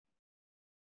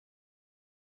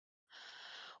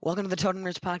Welcome to the Totem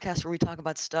Nerds podcast, where we talk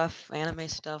about stuff, anime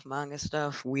stuff, manga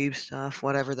stuff, weeb stuff,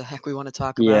 whatever the heck we want to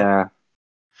talk about. Yeah.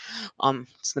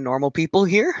 It's the normal people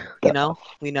here. We know.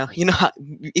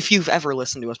 If you've ever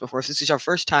listened to us before, if this is our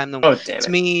first time, then it's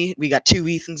me. We got two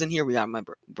Ethans in here. We got my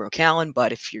bro Callan.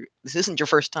 But if this isn't your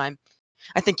first time,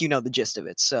 I think you know the gist of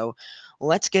it. So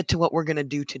let's get to what we're gonna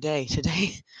do today.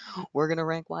 Today, we're gonna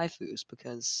rank waifus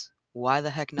because why the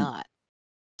heck not?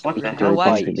 What We're the gonna do a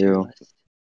hell? waifu do. list.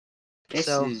 This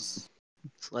So is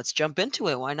let's jump into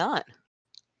it. Why not?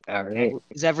 All right.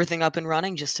 Is everything up and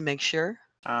running just to make sure?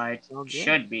 it all good.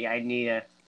 should be. I need a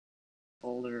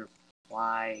folder.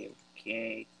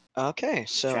 Okay. Okay,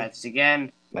 so Try this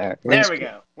again. All There right. we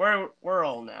go. We're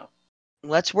all now.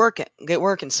 let's get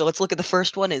working. So let's look at the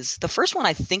first one. The first one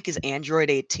I think is Android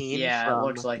 18 Yeah, it from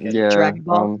looks like it. Yeah. Dragon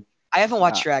Ball. I haven't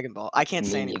watched uh, Dragon Ball. I can't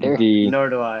say me anything. neither. about it. D. Nor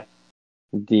do I.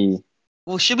 D.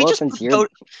 Well, should we Well, just since put you're-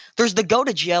 there's the go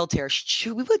to jail tier.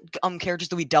 Should we put characters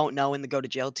that we don't know in the go to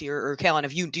jail tier? Or Kalen,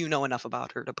 if you do know enough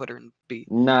about her to put her in B?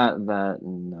 Not that.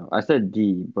 No, I said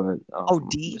D, but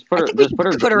D? Just put I her, think we just put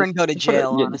her, should put her in just- go to just put her-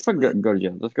 jail, yeah, just put honestly. go to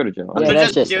jail. Let's go to jail. Let's Okay.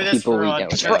 just that's do just this people for we au- don't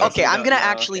just know. for us Okay, who I'm don't gonna know,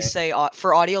 actually okay. say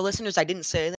for audio listeners, I didn't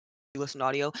say that. If you listen to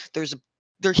audio.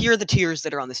 Here are the tiers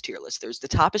that are on this tier list. There's the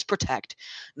top is protect,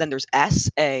 then there's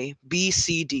S, A, B,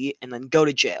 C, D, and then go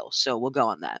to jail. So we'll go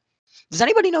on that. Does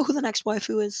anybody know who the next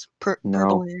waifu is?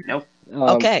 No. Nope.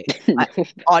 Okay.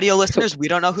 Audio listeners, we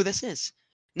don't know who this is.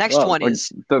 Next Well, one like,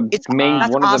 is the it's main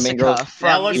that's one of the main Asuka girls. from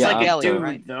That looks like a Evangelion, dude,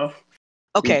 right? though.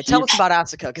 Okay, Dude, tell us she's- about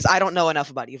Asuka because I don't know enough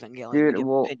about Evangelion. to Dude, give an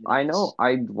well, opinion on I this. know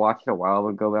I watched it a while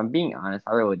ago, but I'm being honest,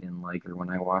 I really didn't like her when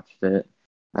I watched it.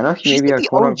 I know she She's may be like a the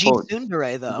quote OG unquote.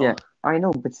 tsundere, though. Yeah, I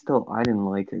know, but still, I didn't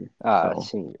like her. So.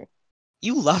 Senior.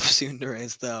 You love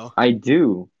tsunderes, though. I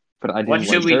do, but I didn't What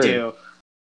should like we her. do?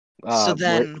 So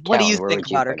then, what do you Callan, where think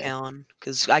would you about her, put it? Callan?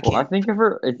 Because I Well, I can't. think of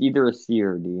her as either a C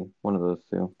or a D, one of those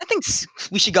two. I think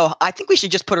we should go. I think we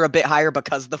should just put her a bit higher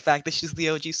because of the fact that she's the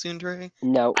OG tsundere.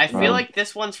 No. I feel Um, like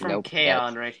this one's from nope,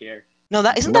 K-On! Right here. No,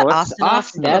 that isn't No, that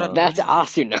that's Asuna. Asuna. That's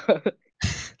Asuna.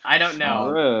 I don't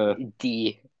know. Bruh.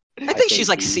 D. I think say she's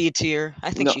like D. C tier. I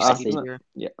think No, she's C Asuna- tier.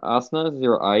 Yeah, Asuna is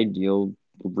your ideal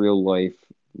real life.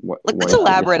 Let's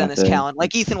elaborate on this, Callan.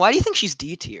 Like Ethan, why do you think she's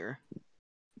D tier?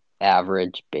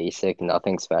 Average, basic,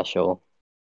 nothing special.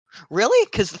 Really?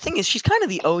 Because the thing is, she's kind of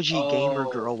the OG gamer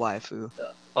Oh. girl waifu.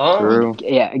 True.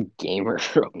 Yeah, gamer.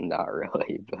 Not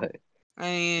really, but I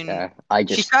mean, I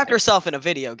she just trapped herself in a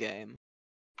video game.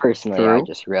 personally, I True.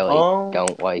 just really Oh.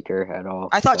 don't like her at all.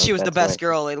 I thought so she was the that's best why-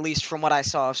 girl, at least from what I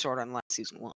saw of Sword Art Online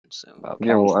season 1. So Well,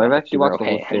 Yeah, well, Callan's I've not actually watched the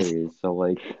hero whole hands. series, so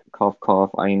like, cough,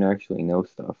 cough, I actually know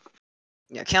stuff.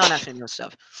 yeah, Callan actually knows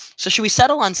stuff. So should we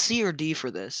settle on C or D for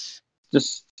this?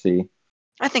 Just see.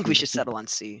 I think we should settle on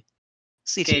C.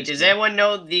 C Okay, tier. does anyone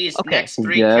know these Okay. next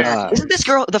three Yes. characters? Isn't this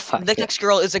girl the Fuck the yeah. next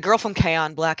girl is a girl from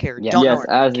K-On! Black hair? Yeah. Don't know Yes, her.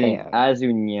 Can.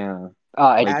 Azunya.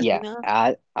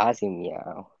 Asuna?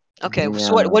 Asuna. Okay,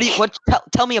 so Yeah. what do you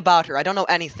tell me about her? I don't know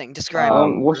anything. Describe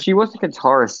her. Well, she was a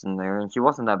guitarist in there, and she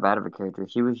wasn't that bad of a character.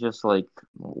 She was just like,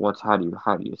 how do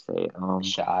you say it?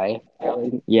 Shy.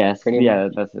 Yes, Pretty yeah,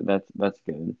 that's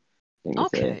good. Thing to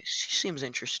say. Okay, she seems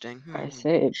interesting. I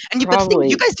say And but the thing, probably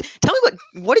you guys tell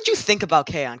me what did you think about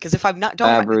K-On? Because if I'm not if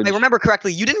Average. I remember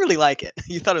correctly, you didn't really like it.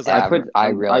 You thought it was I average. put- I I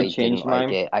really changed didn't like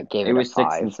mine. it. I gave It it a was 6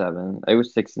 5. and 7. It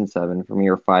was 6 and 7 for me,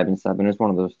 or 5 and 7. It's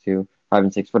one of those two. 5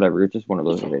 and 6, whatever. It's just one of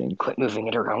those ratings. Quit moving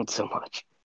it around so much.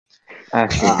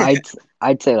 Actually,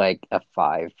 I'd say like a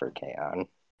 5 for K-On!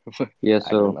 yeah. I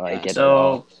don't So like it at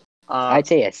all. So, I'd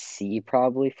say a C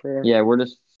probably for yeah,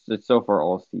 it's so far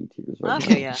all C tiers. Right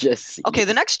Okay, now. yeah. just C. Okay,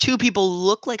 the next two people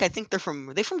look like I think they're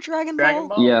from Dragon Ball? Dragon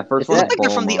Ball? Yeah, first Is They one's look like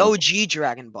they're from the Bulma. OG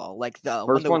Dragon Ball, like the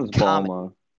First one one's that was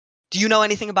Bulma. Do you know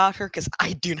anything about her? Because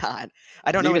I do not.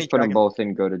 I don't You know any just put them Dragon. both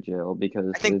in go to jail because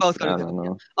I think it's- both go to I jail, don't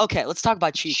know. Okay, let's talk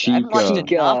about Chica. I haven't watched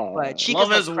Chica. enough, but Chica's Love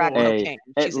like is crack war. cocaine.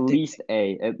 At She's addicting. least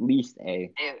A. At least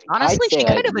A. Honestly, I'd say she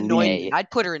kind like of annoyed A. me. I'd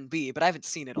put her in B, but I haven't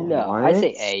seen it all. No, I'd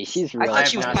say What? A. She's I really. thought have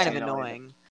she was not kind of seen it all either.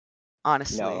 annoying.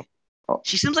 Honestly, No. Oh.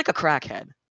 she seems like a crackhead.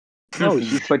 No,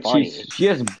 she's But funny. she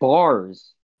has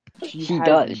bars. She has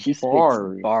does. She spits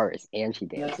bars. bars and she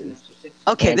dances.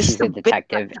 Okay, and this she's is a a bit.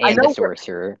 detective I and know a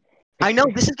sorcerer. I know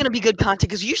this is going to be good content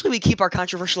because usually we keep our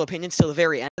controversial opinions till the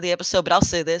very end of the episode. But I'll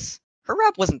say this: her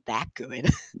rap wasn't that good.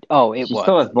 Oh, it She was.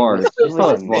 still has bars. It She was, still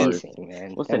it has was bars. amazing, man.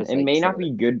 That Listen, was, it like, may not so-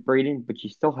 be good, Brayden, but she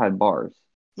still had bars.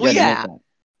 Well, You gotta yeah, admit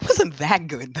it wasn't that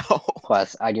good though.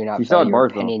 Plus, I do not You still value had your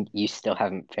bars, though. opinion. You still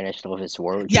haven't finished Love is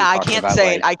War. which Yeah, we I talked can't about,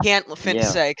 say it. like, I can't Yeah.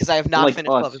 say because I have not like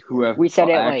finished us, Love is who War. have we said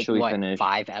it like actually what finished.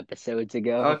 5 episodes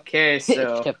ago. Okay,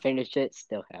 so to finish it,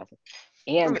 still hasn't.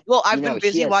 And well, I've you know, been she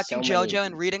busy has watching so many- JoJo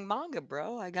and reading manga,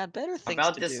 bro. I got better things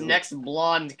About to this do. next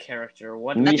blonde character,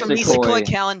 what That's from Nisekoi. Nisekoi.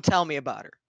 Callan, tell me about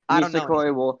her. I don't know.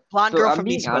 Nisekoi will. Blonde So girl I'm from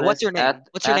being Nisekoi. What's honest. her name?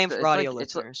 What's her name for it's audio like,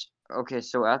 listeners? Okay,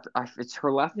 so it's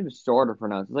her last name is so hard to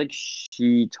pronounce. It's like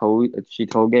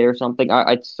Shitoge or something.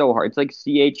 It's so hard. It's like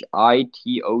Chitoge,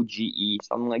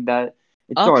 something like that.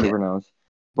 It's so hard to Okay. pronounce.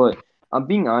 But I'm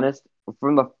being honest.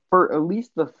 From at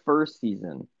least the first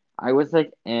season, I was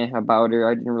like about her.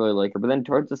 I didn't really like her. But then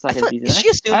towards the second season, Is she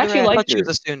a I actually tsundere? I thought liked she her.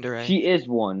 was a tsundere. She is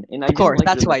one, and I Of didn't course, like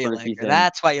her that's in why the you first like her. season.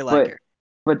 That's why you like her.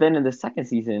 But then in the second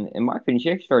season, in my opinion,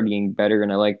 she actually started getting better,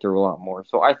 and I liked her a lot more.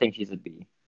 So I think she's a B.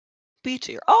 B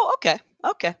tier. Oh, okay.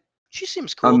 Okay. She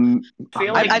seems cool.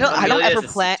 feel I like don't Amelia's ever a C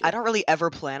plan. tier. I don't really ever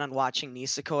plan on watching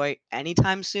Nisekoi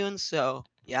anytime soon. So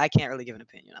yeah, I can't really give an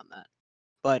opinion on that.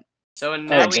 But So the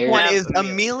now next we one have is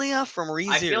Amelia from ReZero.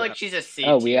 I feel like she's a C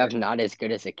Oh, we tier. have not as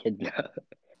good as a kid now.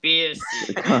 B is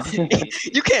C.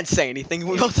 You can't say anything.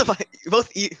 Both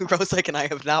Rosek and I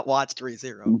have not watched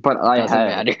ReZero. But I Doesn't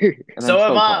have, matter. and So I'm have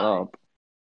still I. caught up.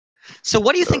 So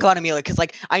what do you think about Amelia? Because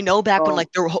like I know back when Um,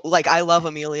 like there were like I love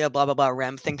Amelia, blah blah blah,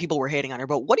 Rem thing, people were hating on her.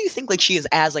 But what do you think like she is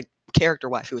as like character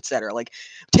waifu, etc. Like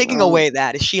taking away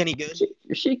that, is she any good?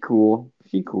 She cool.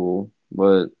 She cool,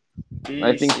 but B,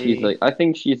 I think C. I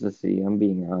think she's a C. I'm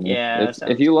being honest. Yeah,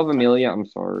 If you love Amelia, I'm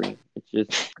sorry. It's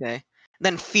just Okay.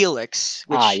 Then Felix,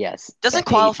 which Yes. doesn't the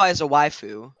qualify as a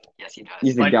waifu. Yes, he does.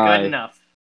 he's a But guy. good enough.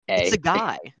 It's a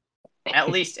guy. At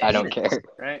least I A, don't care.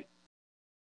 right?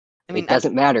 I mean, It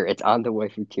doesn't matter. It's on the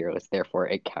waifu tier list, therefore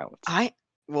it counts. You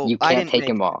I can't didn't take make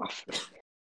him it. off.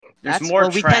 There's more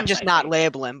we traps, can just I not think.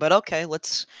 label him, but okay,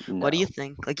 let's. No. What do you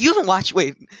think? Like you haven't watched.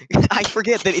 Wait, I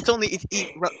forget that it's only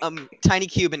Tiny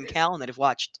Cube and Callan that have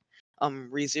watched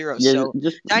ReZero. Yeah, So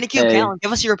just Tiny Cube, A. Callan,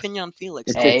 give us your opinion on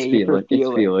Felix. It's A for Felix. It's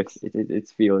Felix. Felix.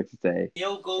 It's Felix. It's A. Is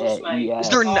Yes.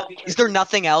 there is there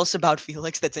nothing else about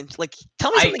Felix that's like?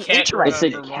 Tell me I something can't interesting.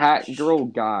 It's a remember cat much. girl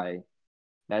guy.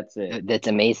 That's it. That's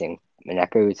amazing.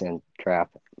 Mineko's and Trap.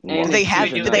 And Do they it's have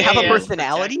season do they have a 92.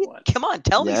 personality? Protect what? Come on,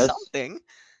 tell me Yes. something.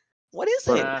 What is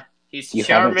Bro, it? He's You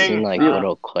haven't charming. seen like Yeah.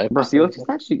 little clips? Bro, Felix is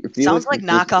actually Sounds like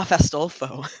knockoff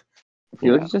Astolfo.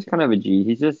 Felix is just kind of a G.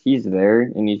 He's there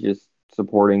and he's just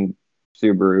supporting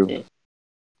Subaru.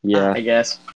 Yeah. I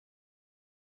guess.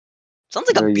 Sounds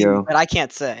like There a you B, go. but I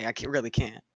can't say. Really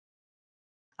can't.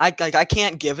 I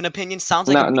can't give an opinion. Sounds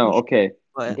like a B, okay.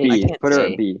 but I B. can't Put her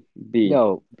say. at B. B.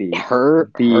 No, B. her.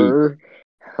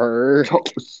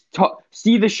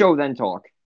 See the show, then talk.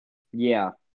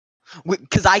 Yeah.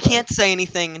 Because I can't say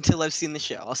anything until I've seen the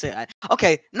show. I'll say that.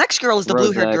 Okay, next girl is the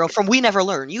blue-haired Rozak. girl from We Never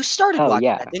Learn. You started Oh watching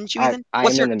yeah, that, didn't you, Ethan? I'm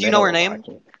What's her? in the Do you know her middle of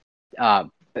name?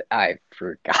 watching. But I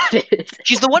forgot it.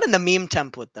 She's the one in the meme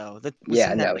template, though.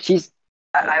 Yeah, no, she's.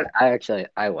 I actually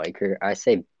like her. I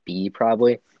say B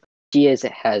probably. She has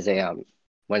a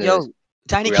one of Yo, those.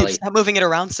 Tiny really- Cube, stop moving it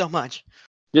around so much.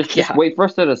 Just Yeah. wait for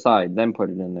us to decide, then put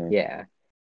it in there. Yeah.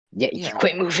 Yeah. You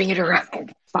quit moving it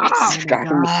around. Stop! Oh my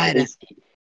God.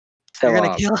 So, You're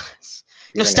gonna kill us.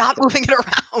 No, you're gonna stop kill- moving it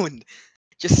around.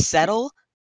 Just settle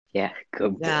Yeah,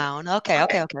 good boy. down. Okay.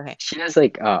 She has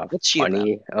like What's she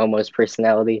funny almost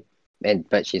personality,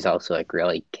 but she's also like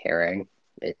really caring.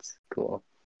 It's cool.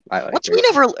 I like What's her. We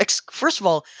Never? First of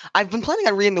all, I've been planning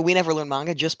on reading the We Never Learn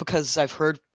manga just because I've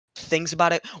heard things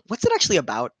about it. What's it actually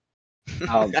about?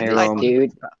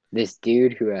 This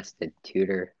dude who has to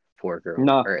tutor 4 girls.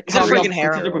 No, or Is it three friggin'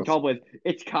 harem? girls.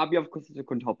 It's copy of Quintessential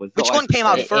Quintuplets. Which one came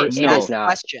out it- first? it That's is the not-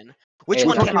 question. Which It's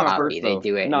one not came out copy, first? They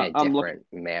do it No, in a different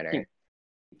manner.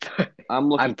 I'm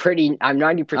looking. I'm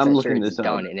 90% sure looking it's this up.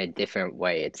 done in a different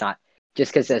way. It's not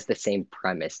just because it's the same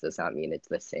premise does not mean it's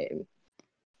the same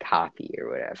copy or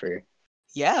whatever.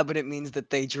 Yeah, but it means that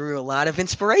they drew a lot of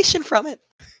inspiration from it.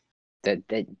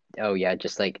 Oh yeah,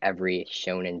 just like every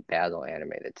shonen battle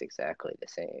anime that's exactly the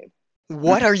same.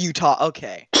 What are you talking?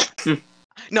 Okay.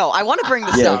 No, I want to bring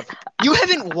this Yes. up. You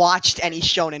haven't watched any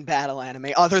shonen battle anime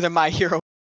other than My Hero.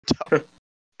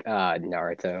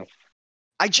 Naruto.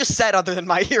 I just said other than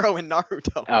My Hero and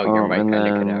Naruto. Oh, you're Oh, my and kind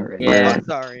of then- Naruto. Yeah. Oh,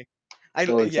 sorry.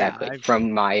 Well, exactly.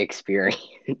 From my experience.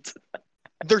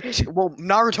 Well,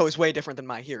 Naruto is way different than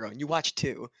My Hero, and you watch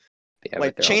two. Yeah,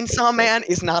 Like but they're all Chainsaw basic. Man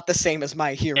is not the same as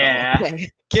My Hero. Yeah. Okay?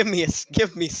 Give me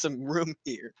some room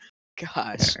here.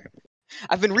 Gosh.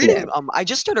 I've been reading I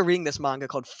just started reading this manga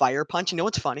called Fire Punch. You know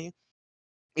what's funny?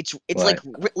 It's like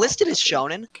listed as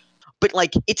shonen, but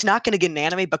like it's not going to get an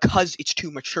anime because it's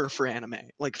too mature for anime,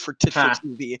 like for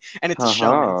TV, and it's a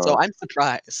shonen. So I'm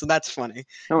surprised. So that's funny.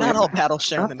 Not all battle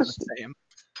shonen are the same.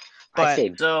 I But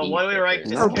say So B what do we for rank her.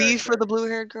 this or character? B for the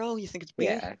blue-haired girl? You think it's B?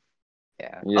 Yeah.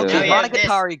 Yeah. Okay, Now we have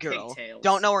Monogatari this girl. pigtails.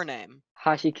 Don't know her name.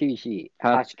 Hashikushi.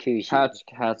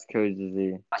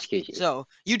 Hachikozuzi. Hashikushi. So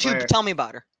YouTube, Where? tell me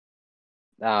about her.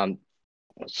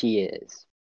 She is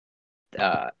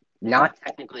not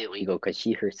technically illegal because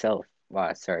she herself,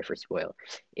 sorry for spoiler,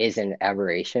 is an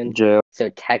aberration. Jail. So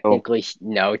technically,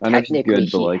 no, technically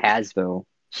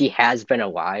she has been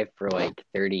alive for like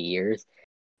 30 years.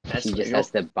 That's She just legal.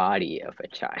 has the body of a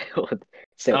child.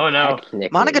 So Oh, no. technically,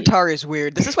 Monogatari is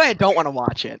weird. This is why I don't want to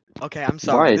watch it. Okay, I'm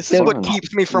sorry. Why? This is what Fun.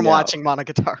 keeps me from No. watching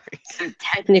Monogatari. so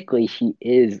technically she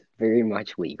is very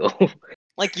much legal.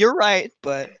 Like, you're right,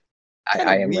 but kind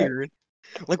I of am right. weird.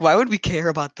 Like, why would we care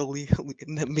about them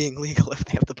being legal if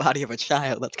they have the body of a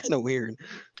child? That's kind of weird.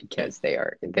 Because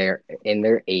they're in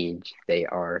their age, they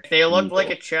are. If they look legal.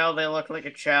 like a child, they look like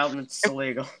a child, and it's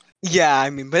illegal. Yeah, I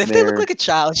mean, but if they look like a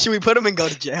child, should we put them and go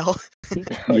to jail?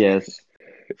 Yes.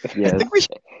 I Yes. think we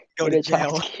should go to It's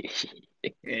jail.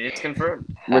 It's confirmed.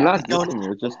 We're not Going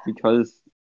doing it just because.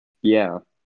 Yeah.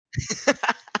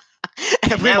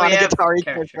 Every now we have Monogatari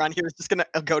character. character on here is just gonna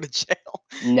go to jail.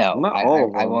 No, Not all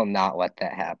of I them. will not let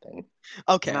that happen.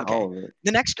 Okay, Not okay. all of it.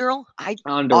 The next girl,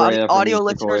 Andrea from audio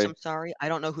listeners, Nisekoi. I'm sorry, I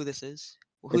don't know who this is.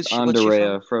 Who's It's she? What's she from?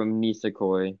 Andrea from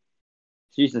Nisekoi.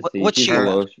 She's the C. What's She's she the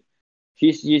about? low.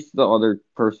 She's the other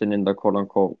person in the quote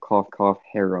unquote cough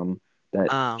harem that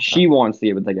Oh, okay. she wants to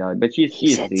get with the guy, but she's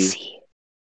He a said C. C.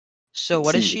 So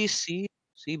what is C. she?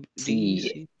 C, D, C.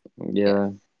 C? Yeah.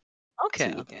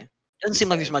 Okay, C. okay. Doesn't seem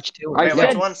like there's much to I it. Wait, which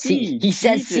said one? C. He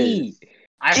said Jesus. C.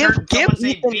 I Give heard someone say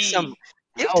Ethan B. some.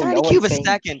 Give No, Tiny no Cube one's a saying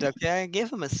second, B. okay?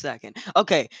 Give him a second.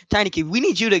 Okay, Tiny Cube, we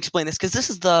need you to explain this because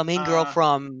this is the main girl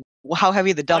from How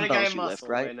Heavy Are the Dumbbells Onegai You Lift, muscle.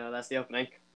 right? Wait, no, that's the opening.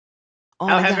 Oh,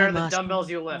 How yeah, heavy are the muscle. dumbbells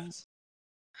you lift?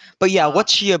 But yeah,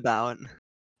 what's she about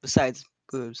besides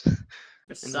boobs?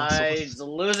 Besides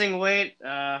losing weight,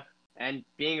 and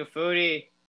being a foodie,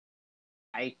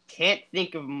 I can't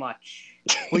think of much.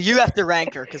 Well, you have to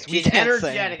rank her because we She's can't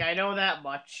energetic, say. I know that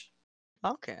much.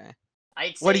 Okay.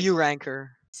 I'd say What do you rank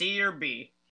her? C or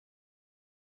B.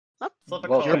 Oh, Flip a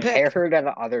Well, coin. compare her to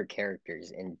the other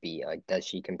characters in B. Like, does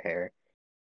she compare?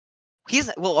 He's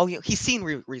seen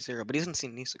ReZero, but he hasn't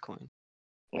seen Nisekoi.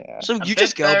 Yeah. So A you bit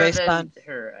just go better based than on.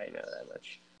 her, I know that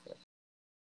much.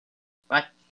 What?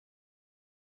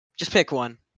 Just pick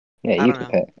one. Yeah, I you don't can know.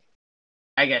 pick.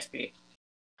 I guess B.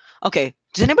 Okay.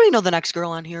 Does anybody know the next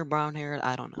girl on here? Brown hair?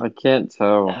 I don't know. I can't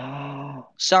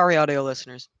tell. Sorry, audio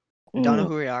listeners. Don't know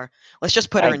who we are. Let's just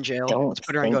put her in jail. Don't Let's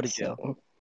put her and go to think jail. so.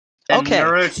 Then Okay.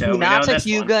 Naruto, we know Hinata this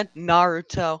one. Hyuga,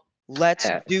 Naruto. Let's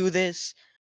Yeah. do this.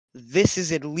 This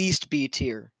is at least B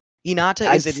tier. Hinata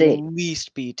I'd is at say-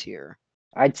 least B tier.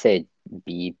 I'd say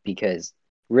B because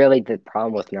really the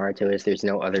problem with Naruto is there's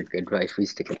no other good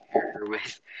waifus to compare her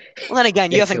with. Well, then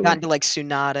again, you It's haven't a- gotten to like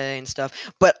Tsunade and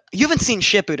stuff, but you haven't seen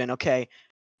Shippuden, okay?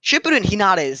 Shippuden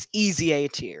Hinata is easy A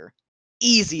tier.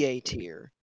 Easy A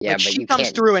tier. Yeah, Like, but she you comes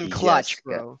can't through in just clutch,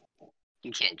 go- bro.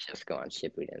 You can't just go on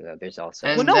Shippuden though. There's also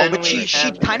And Well, no, then but we she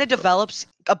have kind of Naruto. develops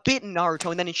a bit in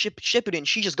Naruto, and then in Shippuden,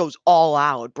 she just goes all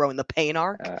out, bro. In the pain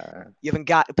arc, you haven't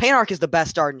got pain arc is the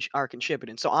best arc in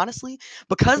Shippuden. So honestly,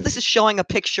 because this is showing a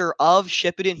picture of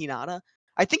Shippuden Hinata,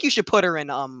 I think you should put her in.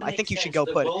 I think you should go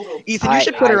put Ethan. You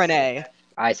should put her in A.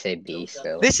 I say B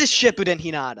still. This is Shippuden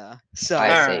Hinata. So I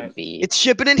say Alright. B. it's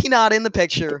Shippuden Hinata in the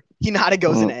picture. Hinata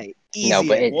goes in A. Easy. No,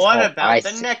 but A. it's What all- about I the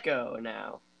s- Neko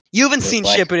now? You haven't Wait, seen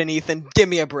what? Shippuden, Ethan. Give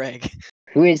me a break.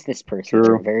 Who is this person? True.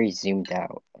 They're very zoomed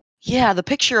out. Yeah, the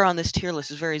picture on this tier list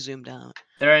is very zoomed out.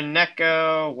 They're a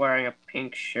Neko wearing a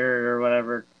pink shirt or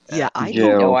whatever. Yeah, I Jail.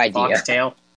 don't. No idea.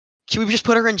 Foxtail. Should we just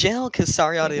put her in jail? Because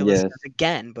sorry, audio Yes. listeners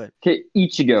again, but Okay,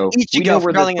 Ichigo. We Ichigo know from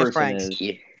where Darling this in the person Franxx. is.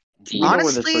 D. We know where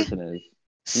this Honestly, person is.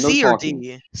 C or talking.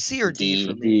 D? C or D,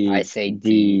 for me. D. I say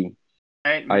D.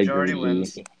 Alright, I majority agree.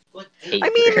 wins. Hate I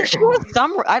mean, her. she has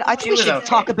some. I She think we was should okay.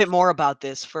 talk a bit more about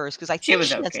this first, because I She think was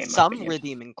she okay, in has my some opinion.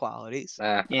 redeeming qualities.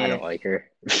 I Yeah. don't like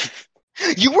her.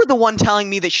 You were the one telling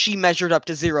me that she measured up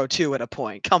to 0-2 at a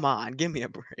point. Come on, give me a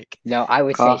break. No, I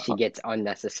would say she gets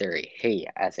unnecessary hate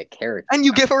as a character. And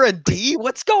you give her a D?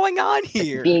 What's going on It's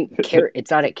here?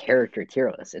 it's not a character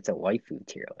tier list. It's a waifu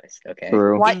tier list. Okay.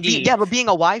 True. Why, Indeed. yeah, but being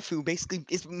a waifu basically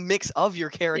is a mix of your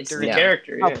It's character the and No.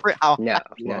 character, how, yeah. how No, hot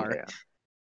you no, are. no.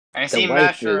 I The see waifu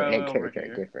Mashiro and over character are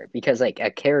here. different because like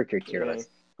a character tier Yeah. list.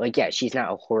 Like yeah, she's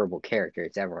not a horrible character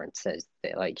as everyone says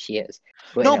that like she is.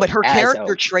 No, but her as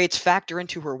character a- traits factor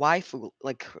into her waifu,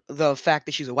 like the fact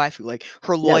that she's a waifu, like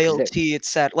her 'cause they're- loyalty,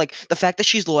 etc. Like the fact that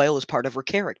she's loyal is part of her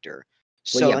character.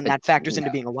 So, yeah, and but that factors into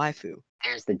no. being a waifu.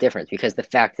 There's the difference because the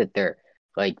fact that they're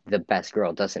like the best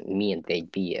girl doesn't mean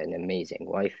they'd be an amazing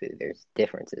waifu. There's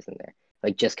differences in there.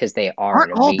 Like just because they are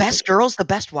Aren't an all amazing best girls the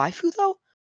best waifu though?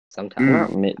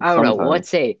 sometimes. Not I don't know.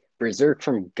 sometimes. Berserk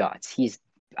from Guts. He's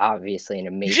obviously an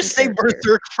amazing. You just say character.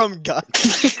 Berserk from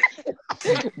Guts.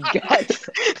 Guts.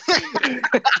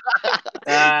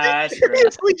 That's true.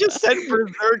 We just said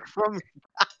Berserk from.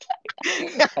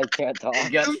 I can't talk.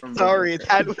 Guts I'm from sorry, Berserk.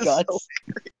 that was Guts.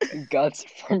 so. Guts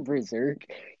from Berserk.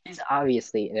 He's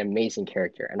obviously an amazing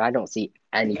character, and I don't see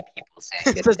any people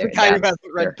saying that Says the guy who that's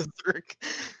hasn't read Berserk.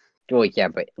 well, yeah,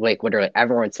 but like literally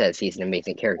everyone says he's an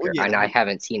amazing character, Well, yeah. and I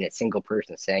haven't seen a single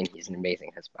person saying he's an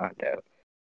amazing husbando.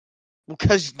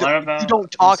 Because What you about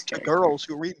don't talk this to character? girls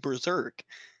who read Berserk.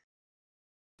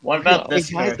 What about Hey,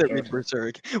 this guys that character? read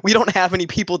Berserk. We don't have any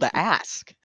people to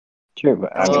ask. True,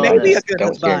 but I Well, mean, maybe I Maybe a just good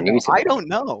don't hear husbando. news I about don't it.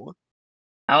 know.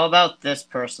 How about this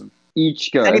person?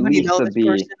 Ichika, at Anybody least know a this B.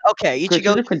 person? Okay, Because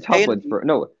Ichigo. they're quintuplets, bro.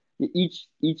 No,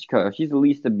 Ichika, she's at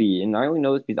least a B, and I only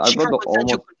know this because She I've read from the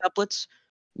Quintessential almost. Quintuplets?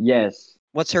 Yes.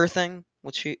 What's her thing?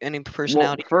 What's she? Any Well,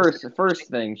 personality? first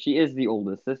thing, she is the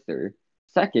oldest sister.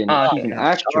 Second, Oh, she's an okay.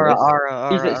 actress.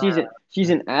 Ara. She's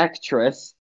an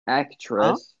actress.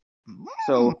 Actress.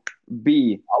 So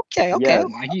B. Okay. Yes.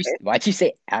 Why'd you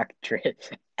say actress?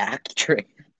 Actress.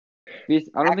 Because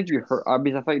I don't think you heard.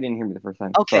 Because I thought you didn't hear me the first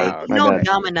time. Okay, Sorry, you my know bad.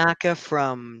 Yamanaka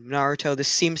from Naruto. This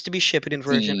seems to be Shippuden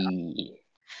version. D.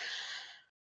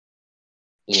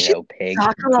 Pig.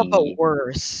 Sakura, D. but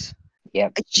worse.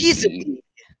 Yep. She's a D. D.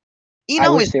 I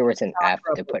Ino wish is there was an F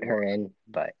Sakura, to but put her worse. in,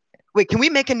 but Wait, can we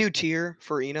make a new tier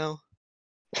for Ino?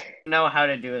 I don't know how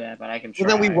to do that, but I can try.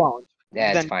 Well, then we won't.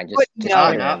 yeah, Then it's fine. put Just no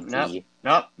put in her in no, D.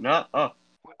 no. Oh,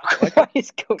 Why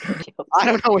is Coach I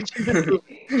don't know what you're doing.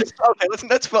 Just, okay, let's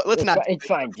not. It's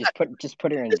fine. Just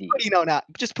put her in D. Put Ino not.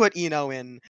 Just put Ino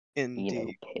in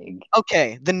D. Pig.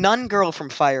 Okay, the nun girl from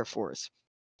Fire Force.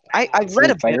 I've Seen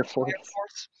read a bit Fire of Force? Fire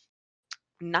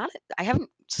Force. I haven't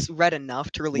read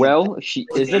enough to really. Well, she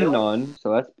is a nun,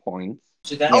 so that's points.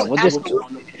 so that's Yeah, we'll just-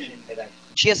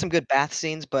 She has some good bath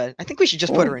scenes, but I think we should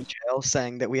just put her in jail,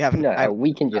 saying that we haven't. No,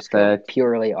 we can just go Facts.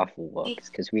 purely off looks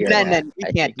because we are. Then we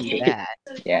not can't do educated.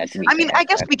 that. Yeah, I mean, I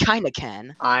guess we kind of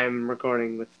can. I'm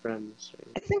recording with friends.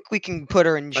 I think we can put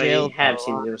her in jail. I have though,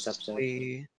 seen this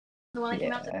episode. honestly.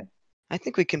 Yeah. I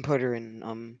think we can put her in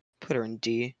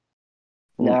D.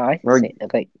 No, I Or- say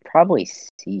like probably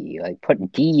C. Like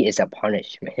put D is a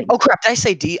punishment. Oh crap! Did I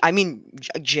say D? I mean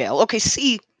jail. Okay,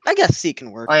 C. I guess C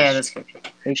can work. Oh yeah, that's good.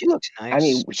 She looks nice. I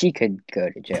mean, she could go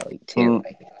to jail too.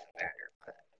 Like,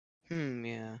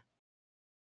 yeah.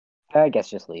 I guess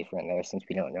just leave her in there since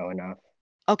we don't know enough.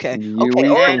 Okay. Yui Okay.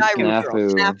 from Oragairu girl.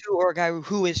 Snafu. Snafu Oragairu.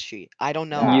 Who is she? I don't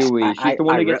know. Yui, she's the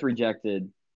one I who gets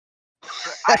rejected.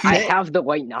 I have the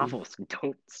white novel, so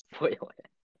don't spoil it.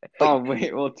 Oh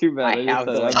wait, well too bad. I have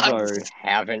the I'm white sorry. novels,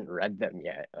 haven't read them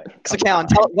yet. Like, So come Callan, on.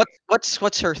 tell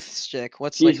what's her stick?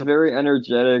 What's She's like? very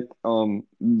energetic. The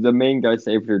main guy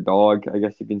saved her dog, I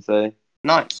guess you can say,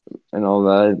 Nice. and all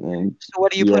that. And So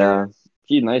what do you put her?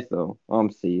 she's nice though.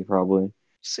 C probably.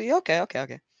 See, okay.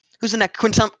 Who's the next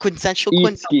quintessential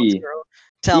Itsuki. girl?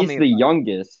 Tell She's me. the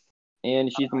youngest,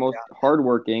 and she's the most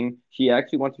hardworking. She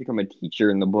actually wants to become a teacher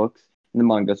in the books, in the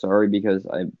manga. Sorry, because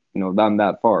I'm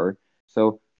that far.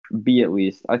 So B at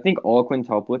least. I think all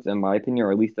quintuplets, in my opinion,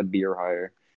 are at least a B or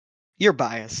higher. You're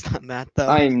biased on that though.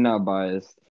 I'm not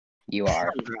biased. You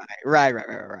are. Right.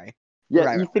 Yeah,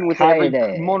 Right. Ethan with every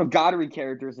Kaede. Monogatari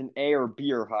character is an A or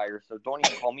B or higher, so don't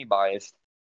even call me biased.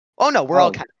 Oh no, we're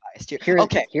all kind of biased here.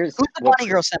 Okay. Here's Who's the what bunny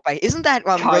girl senpai? Isn't that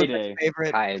Kaede. Rose's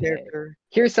favorite Kaede. character?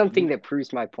 Here's something that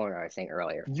proves my point I was saying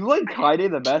earlier. You like Kaede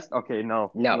the best? Okay,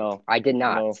 no. No, I did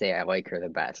not No. say I like her the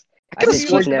best. I I could've said Who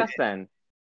do you she's like never best then?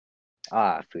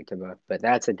 Futaba, but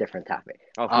that's a different topic.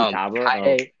 Oh,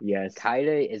 Kaede, yes.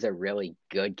 Kaede is a really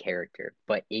good character,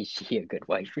 but is she a good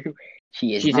waifu?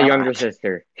 She is. She's not. a younger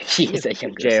sister. She is a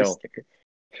younger Jail. sister.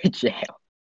 Jail.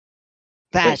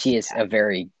 But That's she is a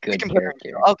very we good can put her in character.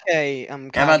 jail. Okay. How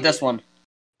about Kaguya. this one?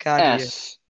 Kaguya.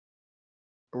 S.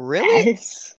 Really?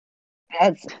 S?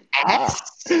 That's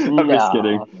S? I'm just No.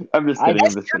 kidding. I'm just kidding.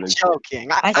 I'm just You're kidding.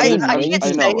 joking. I I say can't maybe- say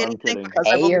I know, I'm anything kidding. because A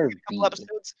I've only or seen a couple B?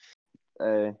 episodes.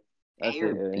 A. A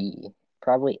or B?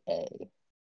 Probably A.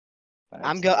 But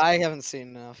I'd say- I haven't seen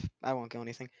enough. I won't go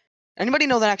anything. Anybody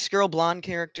know that ex-girl blonde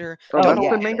character? Oh, Oh, that's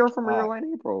yeah. the main girl from Real Line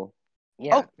April.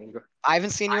 Yeah, I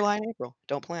haven't seen your line April.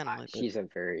 Don't plan on it. she's a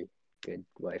very good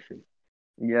waifu.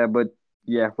 Yeah, but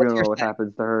we What's don't your know what set?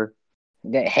 happens to her.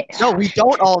 No, we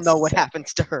don't all know what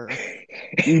happens to her.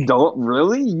 You don't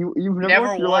really? You've never Never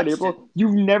watched Your Line watched April? it.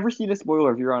 You've never seen a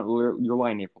spoiler if you're on Your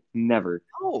Line April. Never.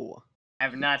 No.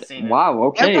 I've not seen it. Wow.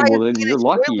 Okay. Everybody Well, has then seen you're it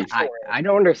lucky. spoiled. I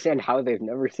don't understand how they've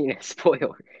never seen a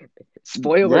spoiler.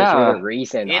 Spoilers Yeah. are the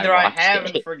reason Either I watched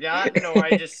haven't it. forgotten or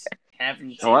I just haven't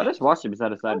seen Oh, I it. just watched it because I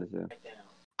decided to.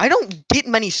 I don't get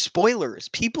many spoilers.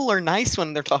 People are nice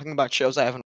when they're talking about shows I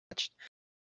haven't watched.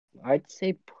 I'd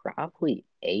say probably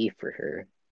A for her,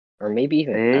 or maybe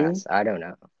even A? S. I don't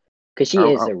know, because she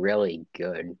Oh, is oh. a really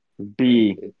good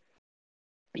B.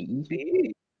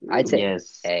 B. I'd say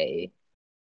Yes. A.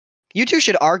 You two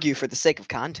should argue for the sake of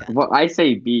content. Well, I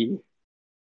say B.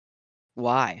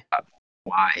 Why?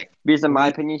 Why? Because in my Why?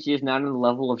 opinion, she is not on the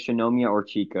level of Shinomiya or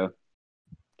Chika,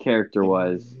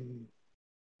 character-wise.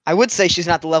 I would say she's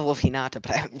not the level of Hinata,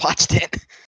 but I haven't watched it.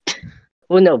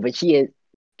 Well, no, but she is.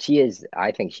 She is.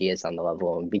 I think she is on the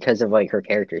level, and because of like her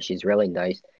character, she's really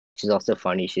nice. She's also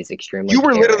funny. She's extremely. You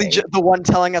were literally caring. the one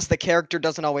telling us the character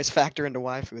doesn't always factor into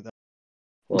waifu, though.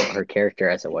 Well, her character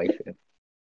as a waifu.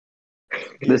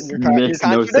 This You're makes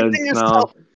no contradicting sense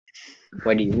yourself. now.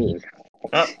 What do you mean?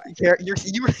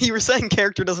 You were saying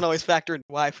character doesn't always factor into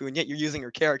waifu, and yet you're using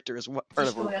her character as part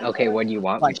of her. Okay, what do you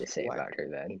want me to Waifu, say waifu. about her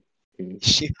then? Is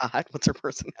she hot? What's her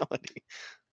personality?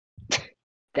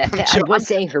 I was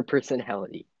saying her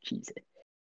personality. Jesus.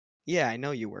 Yeah, I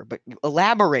know you were, but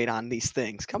elaborate on these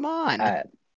things. Come on. I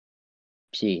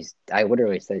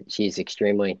literally said she's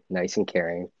extremely nice and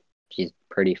caring. She's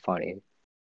pretty funny.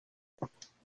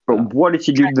 But what did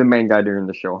she do to the main guy during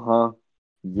the show, huh?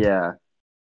 Yeah.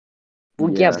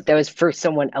 Well, yeah, but that was for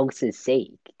someone else's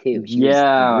sake, too. She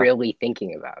Yeah. was really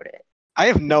thinking about it. I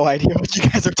have no idea what you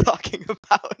guys are talking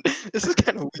about. This is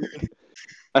kind of weird.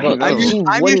 Well, I know. if she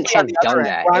I'm wouldn't usually on have the other done end,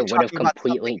 that, where I'm it would have talking about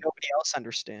something completely. nobody else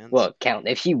understands. Well, Count,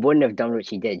 if she wouldn't have done what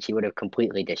she did, she would have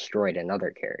completely destroyed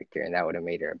another character, and that would have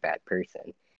made her a bad person.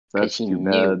 Because That's she too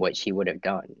knew bad. what she would have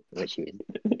done if she did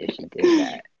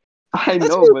that. I Let's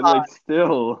know, move but on. like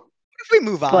still. What if we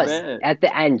move on? Plus, bad. at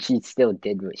the end, she still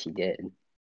did what she did.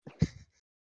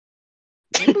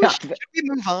 Should we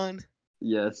move on?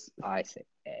 Yes. I say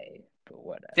A, but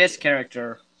whatever. This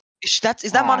character. Is that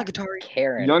Monogatari?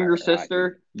 Karen Younger Araki.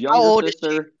 sister. How old Younger is she?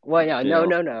 sister. Well,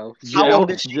 no. How Jail.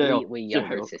 old is she? Jail. Completely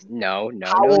younger Jail. sister. No.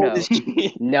 How old is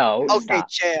she? No. Okay, Stop.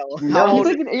 jail. No. How He's old?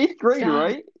 like in 8th grade, Stop.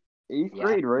 right? 8th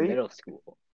grade, right? Middle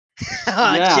school.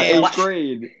 Yeah, Jail. 8th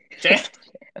grade.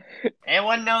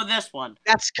 Anyone know this one?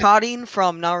 That's Karin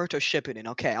from Naruto Shippuden.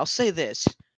 Okay, I'll say this.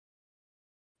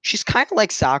 She's kind of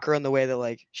like Sakura in the way that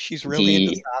like she's really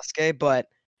into Sasuke, but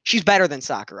she's better than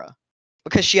Sakura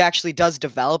because she actually does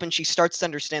develop and she starts to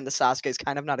understand that Sasuke is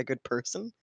kind of not a good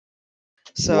person.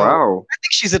 So Wow. I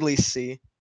think she's at least C.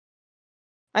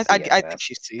 I think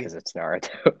she's C. Because it's Naruto.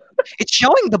 It's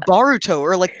showing the Baruto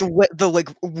or like the like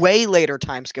way later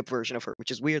time skip version of her,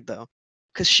 which is weird though,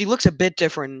 because she looks a bit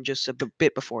different just a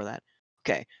bit before that.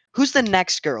 Okay, who's the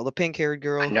next girl? The pink-haired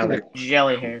girl? Another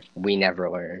Jelly hair. we never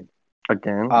learned.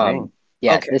 Again.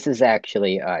 Yes, Okay. this is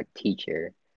actually a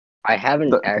teacher. I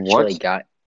haven't actually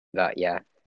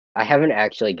I haven't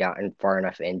actually gotten far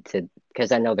enough into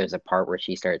because I know there's a part where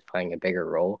she starts playing a bigger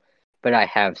role, but I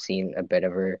have seen a bit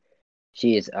of her.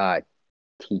 She is a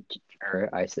teacher.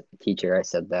 I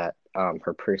said that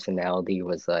her personality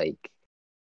was like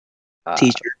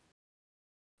Teacher.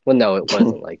 Well, no, it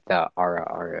wasn't like the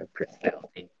Ara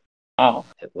personality. Oh,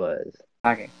 It was.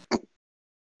 okay.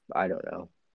 I don't know.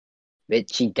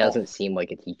 She doesn't seem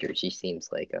like a teacher. She seems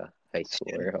like a high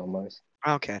schooler almost.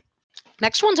 Okay.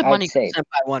 Next one's a I'd Bunny say-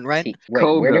 Senpai one, right?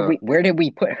 Wait, where did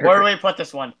we put her? Where do we put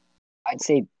this one? I'd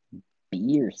say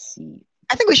B or C.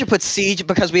 I think we should put Siege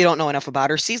because we don't know enough about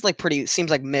her. C's like seems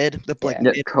like mid.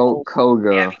 Yeah,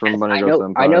 Koga from Bunny Girl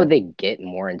Senpai. I know they get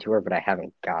more into her, but I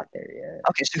haven't got there yet.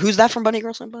 Okay, so who's that from Bunny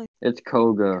Girl Senpai? It's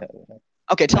Koga.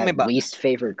 Okay, tell My me about least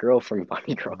favorite girl from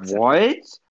Bunny Girl Senpai. What?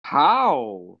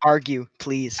 How? Argue,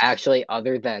 please. Actually,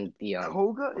 other than the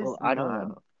Koga is I don't not.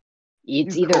 know.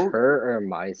 It's Dude, either her or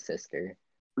my sister.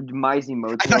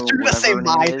 Mizimoto. I thought you were gonna say whatever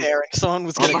her my name is. there, and someone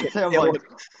was I'm gonna about get to say, I'm killed.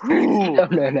 like,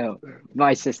 who? No.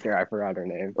 My sister, I forgot her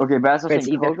name. Okay, but as I But was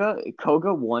saying,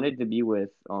 Koga wanted to be with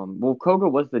Koga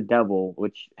was the devil,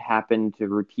 which happened to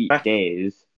repeat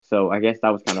days. So I guess that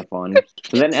was kind of fun. But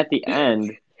then at the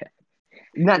end,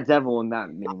 not devil in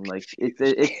that mean, like it's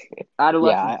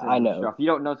adolescence I know. stuff. You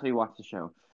don't know until you watch the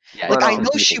show. Yeah, Like But, I know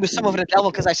she was some of a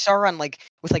devil because I saw her on like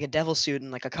with like a devil suit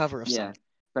and like a cover of Yeah. something.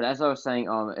 But as I was saying,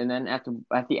 and then at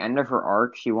the end of her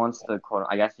arc, she wants to quote.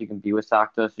 I guess you can be with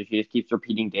Sakta, so she just keeps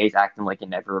repeating days, acting like it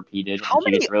never repeated. How and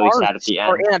she many gets really sad at arcs the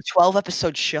are end. in a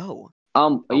 12-episode show?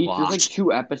 There's lot. like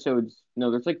 2 episodes.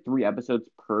 No, there's like 3 episodes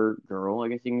per girl. I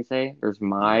guess you can say. There's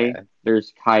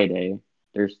there's Kaede,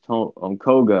 there's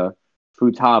Koga,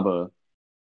 Futaba,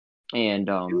 and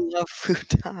You love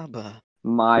Futaba.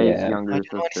 Mai's I younger don't know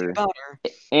anything sister, about her.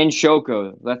 and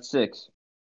Shoko. That's 6.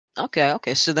 Okay.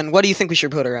 So then, what do you think we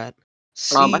should put her at?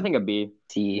 C? I think a B.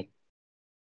 C.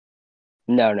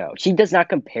 No. She does not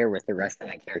compare with the rest of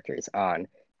the characters on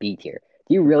B tier.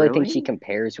 Do you really think she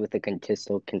compares with the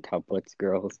quintuplets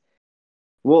girls?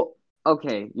 Well,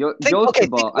 okay,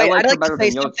 Yotsuba. Wait, I like I'd her like to better say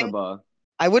than something. Yotsuba.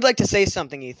 I would like to say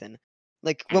something, Ethan.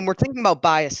 Like when we're thinking about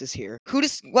biases here,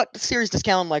 what series does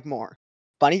Callum like more?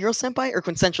 Bunny Girl Senpai or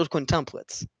Quintessential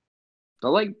Quintuplets?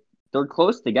 They're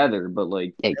close together, but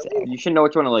like Exactly. you should know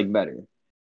which one I like better.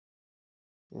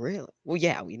 Really? Well,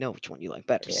 yeah, we know which one you like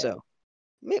better. Yeah. So,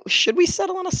 should we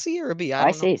settle on a C or a B? I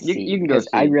don't know. say C You can go because C.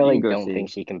 I You really can go don't C. think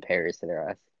she compares to the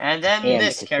rest. And then And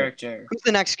this because character. Who's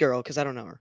the next girl? Because I don't know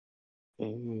her.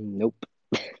 Nope.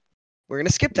 We're gonna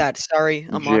skip that. Sorry,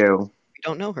 I'm off. Jail. We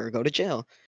don't know her. Go to jail.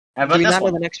 How Do about we this not know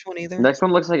one? the next one either? Next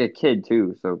one looks like a kid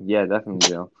too, so yeah, definitely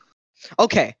jail.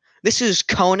 Okay, this is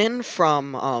Conan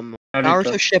from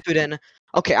Naruto Shippuden.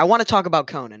 Okay, I want to talk about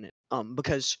Conan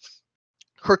because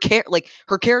her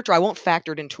character, I won't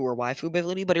factor it into her waifu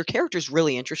ability, but her character is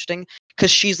really interesting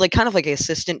because she's like kind of like an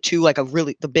assistant to like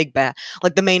the big bad,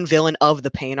 like the main villain of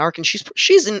the Pain arc, and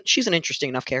she's an interesting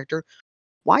enough character.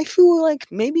 Waifu, like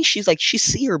maybe she's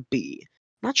C or B.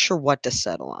 Not sure what to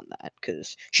settle on that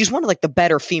because she's one of like the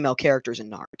better female characters in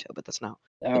Naruto, but that's not.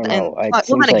 I don't know. It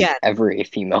seems like every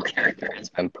female character has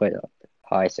been put up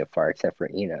high so far, except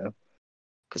for Ino.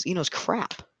 Because Ino's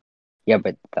crap. Yeah,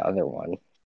 but the other one.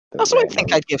 That's why I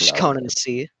think I'd give Conan a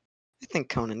C. I think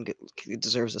Conan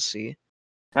deserves a C.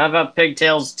 How about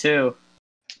Pigtails 2?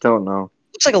 Don't know.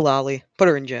 Looks like a lolly. Put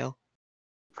her in jail.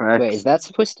 Wait, is that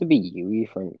supposed to be Yui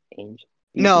from Angel?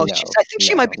 No, I think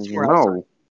she might be somewhere else.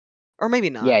 Or maybe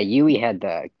not. Yeah, Yui had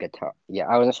the guitar. Yeah,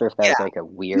 I wasn't sure if that was like a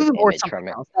weird image from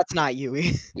it. That's not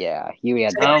Yui. Yeah, Yui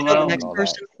had the next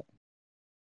person.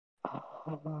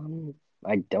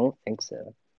 I don't think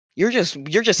so. You're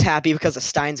just happy because the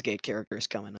Steins Gate character is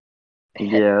coming up.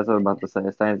 Yeah, that's what I'm about to say.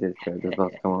 Steins Gate character is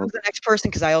about to come up. Who's the next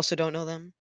person? Because I also don't know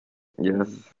them. Yes.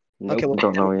 Nope. Okay, well,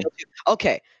 don't know you.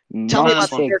 Okay. Tell me about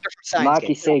the character from Steins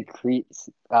Gate.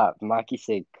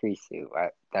 Makise Krisu.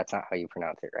 That's not how you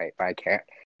pronounce it, right? But I can't.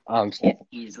 She's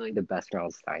easily the best girl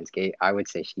in Steins Gate. I would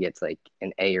say she gets like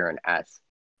an A or an S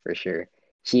for sure.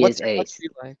 What's she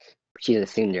like? She's a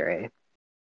tsundere.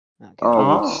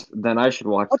 Okay. Then I should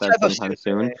watch that sometime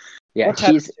soon. Yeah,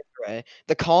 she's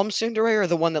the calm tsundere or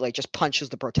the one that like just punches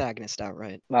the protagonist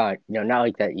outright. No, not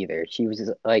like that either. She was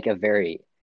like a very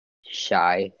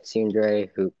shy tsundere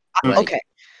who. Okay.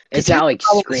 It's not like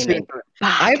screaming.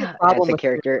 I have a problem with the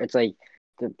character. It's like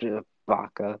the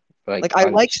baka. Like I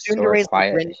like tsunderes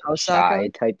quiet, shy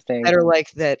type thing that are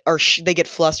like that, or they get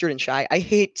flustered and shy. I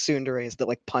hate tsunderes that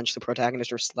like punch the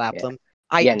protagonist or slap them.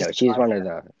 She's one of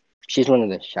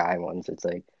the shy ones. It's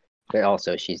like, but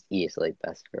also she's easily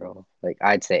best girl. Like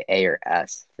I'd say A or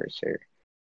S for sure.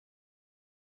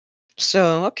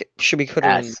 So okay, should we put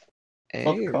her in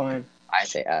A? I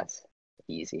say S,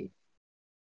 easy.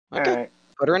 Okay. All right.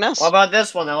 Put her in S. What about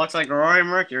this one that looks like Rory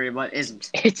Mercury but isn't?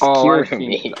 It's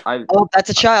Kirumi. Oh, that's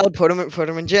a child. Put him in jail. Put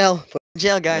him in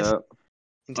jail, guys. Yep.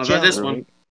 What about this one?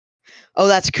 Oh,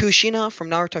 that's Kushina from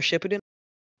Naruto Shippuden.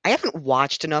 I haven't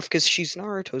watched enough because she's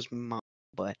Naruto's mom,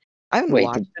 but I haven't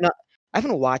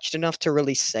watched enough to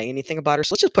really say anything about her.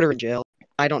 So let's just put her in jail.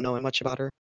 I don't know much about her.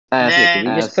 Did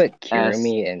we just put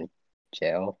Kirumi in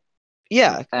jail?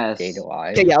 Yeah. Okay,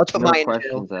 yeah, let's put Maya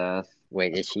in jail.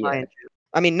 Wait, is she?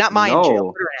 I mean, not Maya in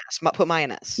jail. Put her in S. Put Maya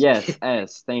in S. Yes,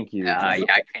 S. Thank you. Yeah, I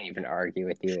can't even argue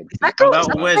with you. That girl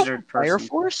wizard Fire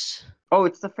Force? Oh,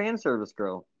 it's the fan service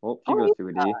girl. Well, she goes to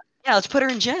a D. Yeah, let's put her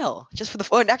in jail. Just for the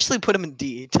fun. Actually, put him in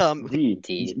D.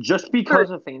 D. Just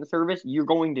because of fan service, you're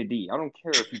going to D. I don't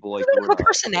care if people like you or not.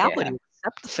 Personality.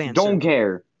 Except the fan Don't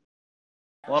care.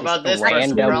 What about this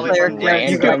random?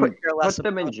 Put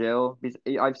them in jail.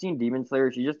 I've seen Demon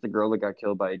Slayer. She's just the girl that got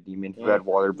killed by a demon who had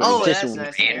water. Oh, just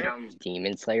random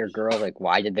Demon Slayer girl. Like,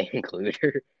 why did they include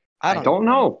her? I don't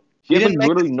know. She has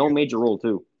literally no major role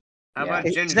too. How about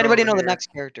does anybody know the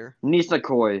next character?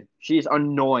 Nisakoi. She's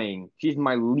annoying. She's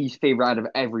my least favorite out of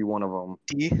every one of them.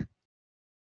 D?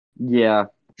 Yeah.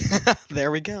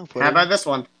 There we go. How about this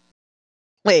one?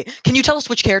 Wait, can you tell us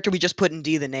which character we just put in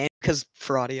D, the name? Because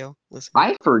for audio, listen.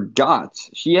 I forgot.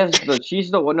 She's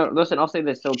the one. No, listen, I'll say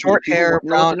this. So short hair,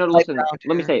 brown. Listen.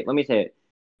 Let me say it.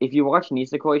 If you watch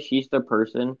Nisakoi, she's the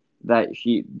person that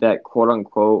quote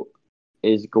unquote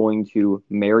is going to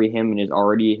marry him and is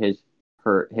already his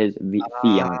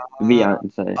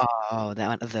fiance. Oh,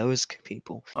 those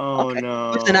people. Oh okay.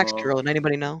 No. Who's the next girl? Does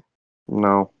anybody know?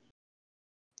 No.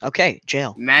 Okay,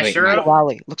 jail. Mashiro?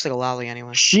 Lolly. Looks like a lolly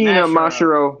anyway. Sheena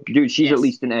Mashiro. Dude, she's at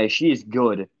least an A. She is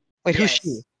good. Wait, who's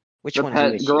she? Which the one?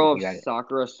 Pet Is girl of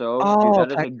Sakura So. Oh,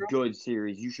 dude, that is a good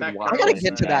series. You should watch it. I gotta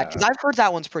get to that because I've heard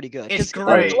that one's pretty good. It's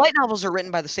great. The light novels are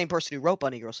written by the same person who wrote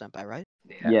Bunny Girl Senpai, right?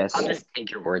 Yeah. Yes. I'll just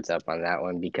take your words up on that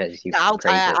one because you Yeah,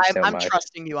 praise it so I'm much.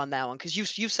 trusting you on that one because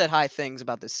you've said high things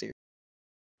about this series.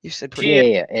 You said pretty.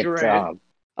 Yeah. It's Great.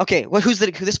 Okay,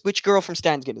 which girl from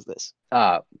Stansgate is this?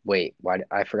 Wait,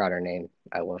 I forgot her name.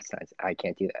 I love Steins. I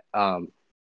can't do that.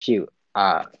 Shoot.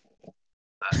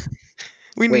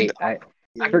 We need. Wait,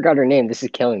 I forgot her name. This is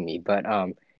killing me. But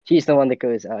she's the one that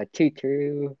goes toot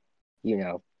toot. You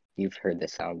know, you've heard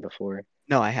this sound before.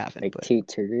 No, I haven't. Like But... toot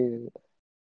toot.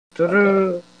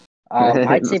 Ta-da.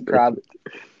 I'd say probably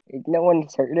no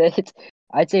one's heard it.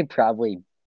 I'd say probably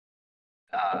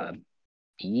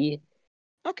B.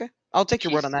 Okay, I'll take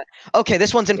your word on that. Okay,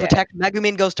 this one's in Yeah. Protect.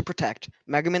 Megumin goes to Protect.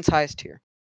 Megumin's highest tier.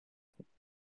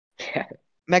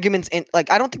 Megumin's in.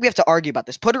 Like, I don't think we have to argue about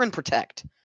this. Put her in Protect.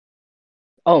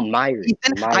 Oh, Myri.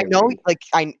 Ethan, I know,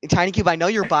 Tiny Cube, I know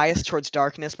you're biased towards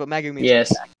Darkness, but Megumin's Yes.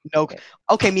 Protect. No.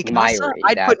 Okay, Mikasa. Myri,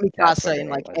 I'd put that's what Mikasa her in name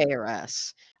like was. A or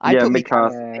S. I'd Yeah, put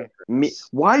Mikasa.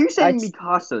 Why are you saying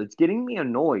Mikasa? It's getting me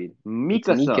annoyed. It's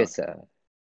Mikasa.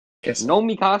 Mikasa. No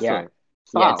Mikasa. Yeah.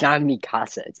 Stop. Yeah, it's not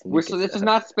Mikasa. It's Mikasa. So this is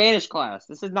not Spanish class.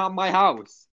 This is not my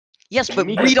house. Yes, but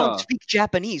we Mikasa. don't speak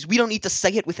Japanese. We don't need to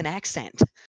say it with an accent.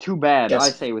 Too bad. Yes. I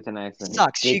say with an accent.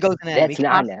 Sucks. She goes in A. That's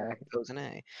not Mikasa an goes in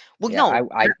A. Well, Yeah, no.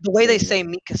 I The way they didn't say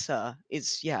know. Mikasa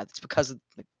is, it's because of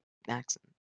the accent.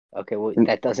 Okay, well,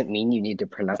 that doesn't mean you need to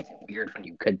pronounce it weird when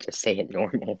you could just say it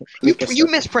normal. You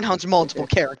mispronounce multiple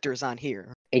characters on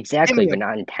here. Exactly, Give me but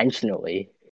not intentionally.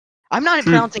 I'm not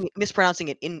mispronouncing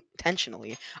it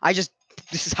intentionally.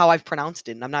 This is how I've pronounced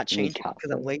it, and I'm not changing it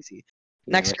because I'm Mikasa. lazy.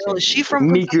 You Next wanna girl, is say she from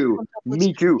Miku.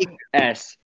 Miku.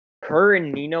 S. Her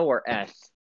and Nino are S.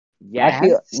 I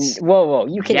feel. Yes. Whoa!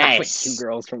 You cannot put Yes. two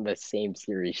girls from the same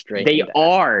series straight. They into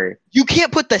are. You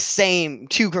can't put the same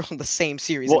two girls from the same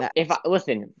series Well, in if S.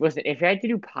 listen, if I had to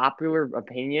do popular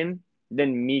opinion,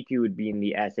 then Miku would be in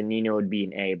the S and Nino would be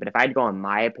in A. But if I had to go on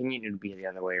my opinion, it would be the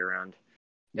other way around.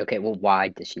 Okay, well, why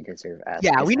does she deserve S?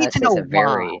 Yeah, 'Cause we need S to know is a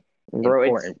very Bro,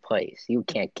 important place. You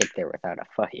can't get there without a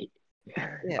fight.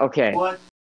 Yeah. Okay. What?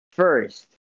 First,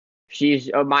 she's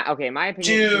my opinion.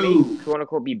 She may quote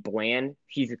unquote be bland.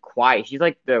 She's quiet. She's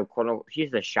like the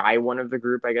she's the shy one of the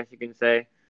group, I guess you can say.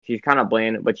 She's kind of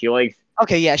bland, but she likes.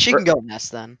 Okay, yeah, she can go in S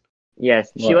then.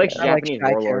 Yes, she Well, likes yeah. I like Japanese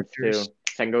shy warlords characters. too.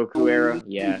 Sengoku era,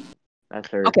 yeah, that's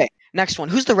her. Okay, next one.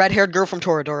 Who's the red-haired girl from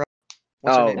Toradora?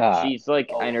 What's her name? She's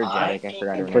like energetic. I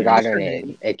forgot her name. Forgot What's her her name.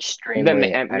 name?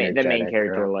 Extremely energetic. The main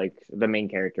character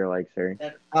girl. likes her.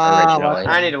 Originally.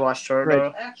 I need to watch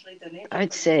Toradora.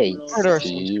 I'd say Toradora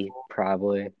C,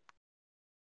 probably.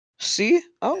 C?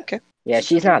 Oh, okay. Yeah,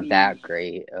 she's not that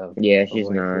great. Yeah, she's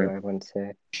waifu, not. I wouldn't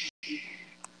say.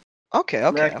 Okay.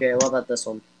 Okay, what about this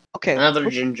one? Okay. Another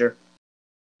ginger.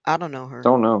 I don't know her.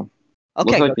 Don't know.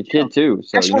 Okay. Looks like the kid too.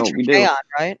 So Next you know one's what we from do. K-On,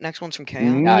 right? Next one's from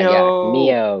K-On. Yeah, Neo.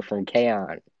 Neo from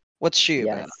K-On. What's she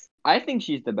Yes, about? I think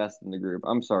she's the best in the group.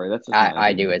 I'm sorry, that's just my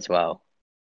I do opinion. as well.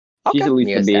 She's Okay. at least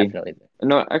Neo's a B. definitely.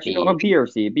 No, actually, B. no, B or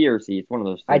C. B or C. It's one of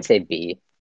those two. I'd say B.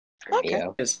 For Okay.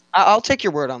 Neo. I'll take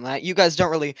your word on that. You guys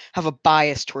don't really have a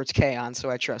bias towards K-On, so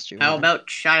I trust you. How about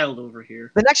Child over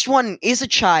here? The next one is a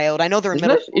child. I know they're in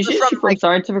middle school. Is she from like,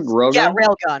 Scientific Railgun? Yeah,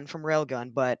 Railgun from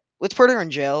Railgun, but let's put her in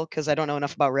jail because I don't know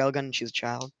enough about Railgun and she's a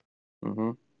child.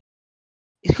 Mm-hmm.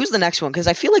 Who's the next one? Because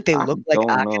I feel like they look like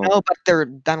Akino, but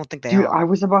I don't think they Dude, are. I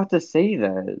was about to say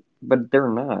that, but they're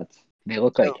not. They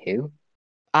look like who?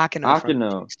 Akino. From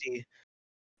Akino. TXT.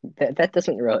 That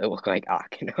doesn't really look like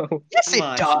Akino. Yes, it Come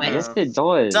on, does. Shana. Yes, it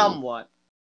does. Somewhat.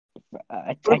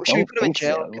 I Should we don't put them in think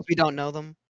jail so. because we don't know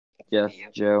them? Yes,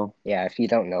 Joe. Yeah, if you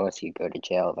don't know us, you go to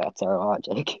jail. That's our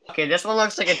logic. Okay, this one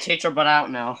looks like a teacher, but out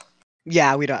now.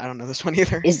 Yeah, we don't. I don't know this one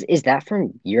either. Is that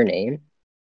from Your Name?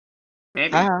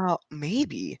 Maybe.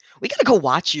 Maybe we gotta go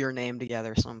watch Your Name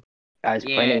together. I've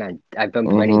been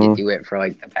planning to do it for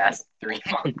like the past 3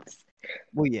 months.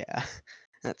 Well, yeah,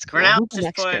 that's cool. For now, Who's the just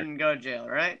next put it girl? and go to jail,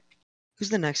 right? Who's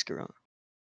the next girl?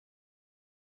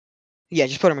 Yeah,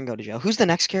 just put them and go to jail. Who's the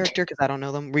next character? Because I don't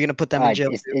know them. We're gonna put them in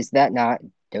jail. Is that not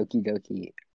Doki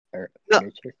Doki or No.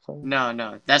 Literature Club?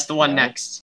 No, that's the one No.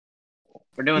 next.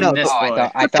 We're doing No, this Oh, boy. I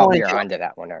Put that thought one we in were jail. onto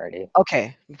that one already.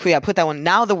 Okay, yeah, put that one.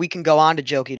 Now that we can go on to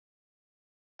Jokey.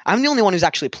 I'm the only one who's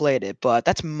actually played it, but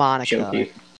that's Monica.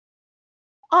 Jokey.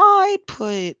 I'd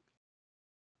put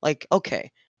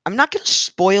okay. I'm not gonna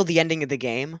spoil the ending of the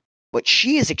game, but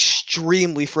she is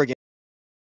extremely friggin'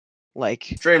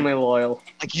 Extremely loyal.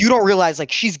 you don't realize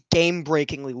she's game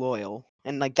breakingly loyal,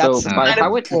 and that's So by kind of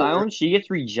how it cool. sounds, she gets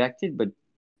rejected, but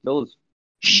Bill's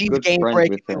She's good game friends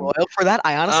breakingly with him. loyal. For that,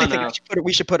 I honestly Oh, think no.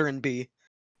 we should put her in B.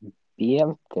 B,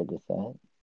 I'm good with that.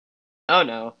 Oh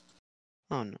no.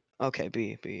 Oh no. Okay,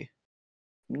 B.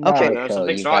 Okay. No, Naruto,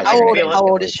 something's you wrong. guys I are How feel old, it. how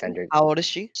old definitely is she? tender. How old is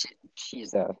she?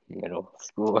 She's a middle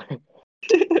schooler.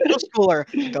 Middle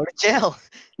schooler. Go to jail.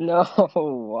 No,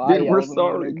 why? Dude, we're all the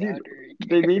sorry, dude. Monogatari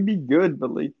They may be good,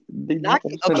 but like they Nagi,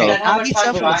 also okay, know. How much time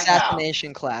Nagisa do from I have?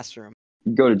 Assassination Classroom.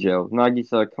 Go to jail,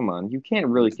 Nagisa. Come on, you can't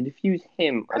really confuse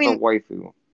him I as a mean,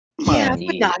 waifu. Come yeah, on.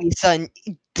 but Nagisa,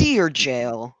 dear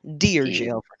jail. Dear D.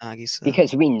 jail for Nagisa.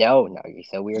 Because we know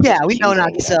Nagisa, we were Yeah, just we know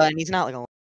choosing Nagisa, them. and he's not like a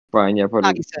Fine, yeah, put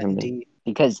Nagisa him and in. D.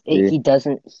 Because D. he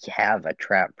doesn't have a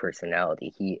trap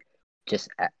personality. He just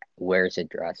wears a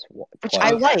dress Which twice.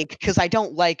 I like, because I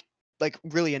don't like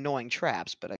really annoying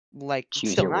traps, but I like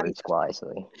Choose still your Nagisa. words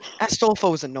wisely.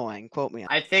 Astolfo is annoying. Quote me.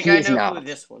 I think He I is know not. who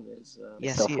this one is.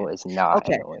 Yes, he Astolfo is. is not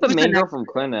Okay. annoying. The Who's main girl next? from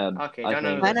Clanad. Okay, I don't know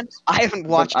think. who Lennon? this is. I haven't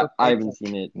watched it. I haven't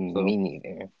seen it. So Me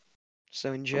neither.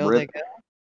 So in jail Rip. they go.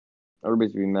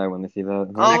 Everybody's gonna be mad when they see that.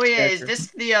 Oh Next yeah, character. is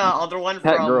this the other one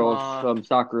Pet from girl from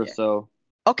Sakura, yeah. so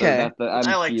Okay. that the MC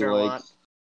I liked her a lot. likes.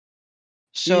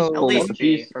 So At least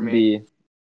B She's for me. B.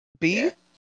 B? Yeah.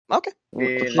 Okay.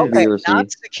 B, She's like- B Okay, or C.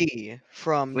 Natsuki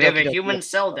from We have Doki a Doki human Literature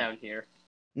cell Club. down here.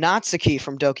 Natsuki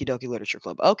from Doki Doki Literature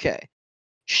Club. Okay.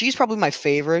 She's probably my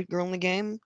favorite girl in the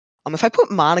game. If I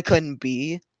put Monica in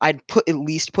B, I'd at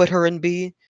least put her in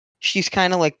B. She's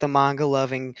kind of like the manga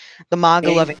loving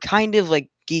kind of like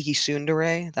geeky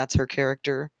tsundere. That's her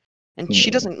character. And she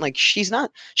doesn't she's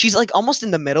like almost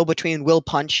in the middle between will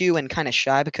punch you and kind of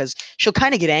shy, because she'll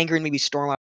kind of get angry and maybe storm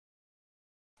out.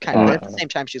 Kind of, but at the same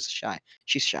time she's shy.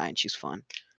 She's shy and she's fun.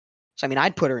 So I mean,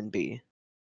 I'd put her in B.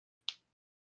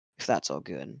 If that's all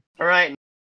good. All right,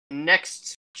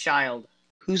 next child.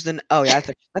 Who's the? Oh yeah,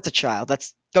 that's a child.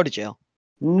 Let's go to jail.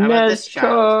 How about this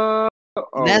child? Oh,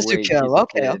 wait, she's a Nezuko.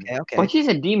 Okay, kid. okay, okay. Oh, she's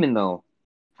a demon though.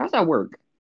 How's that work?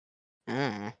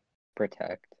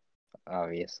 Protect,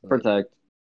 obviously. Protect.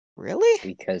 Really?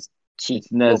 Because It's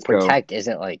Nezuko. Protect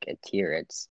isn't like a tier.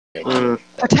 It's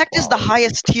Protect is the quality.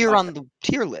 highest tier on the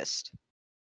tier list.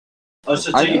 I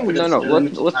think no.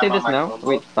 Let's say this now.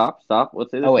 Wait, stop. Let's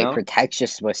say this Oh wait, now. Protect's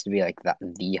just supposed to be like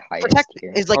the highest Protect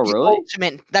tier. is like Oh, the really?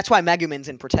 ultimate. That's why Megumin's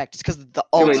in Protect. It's because the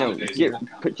Wait, ultimate.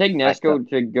 no. Take Nezuko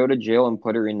to go to jail and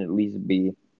put her in at least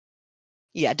B.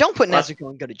 Yeah, don't put What? Nezuko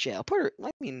and go to jail. Put her.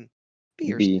 I mean,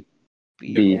 B or B. C.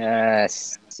 B.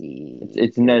 Yes. C.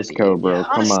 It's Nezuko, bro. Yeah,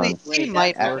 Come Honestly, on. C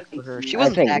might work for her. She I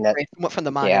wasn't think that great from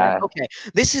the manga. yeah. Okay,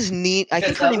 this is Nia. I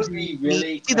think her name's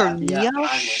it's either Nia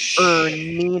or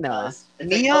Nina.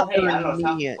 Nia or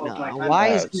Nina. Why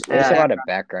is There's a lot of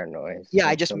background noise. Yeah,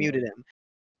 I just muted him.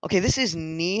 Okay, this is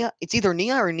Nia. It's either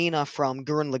Nia or Nina from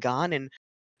Gurren Lagann, and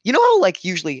you know how like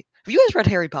usually have you guys read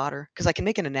Harry Potter? Because I can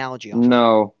make an analogy.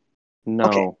 No.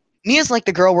 Okay. Nia's like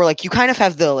the girl where like you kind of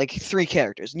have the like three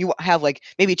characters, and you have like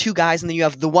maybe two guys, and then you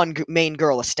have the one main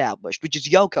girl established, which is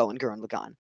Yoko in Gurren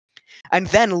Lagann. And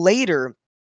then later,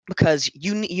 because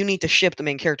you need to ship the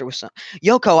main character with some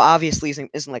Yoko obviously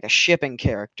isn't like a shipping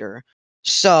character,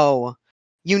 so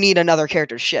you need another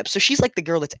character to ship. So she's like the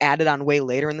girl that's added on way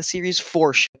later in the series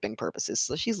for shipping purposes.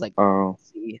 So she's like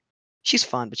C. She's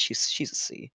fun, but she's a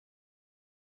C.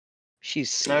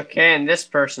 She's C. Okay, and this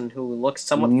person who looks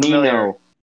somewhat familiar. Nino.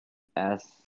 S.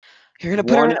 You're gonna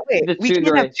put her in. Wait, we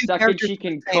can't have two Second, characters. she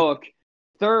can cook.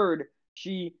 Third,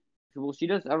 she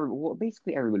does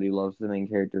basically everybody loves the main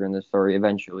character in this story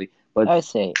eventually. But I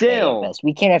say still, best.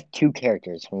 We can't have two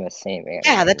characters from the same anime.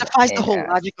 Yeah, that defies the whole S.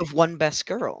 logic of one best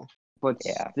girl. But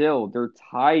Yeah. still, they're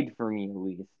tied for me at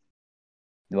least.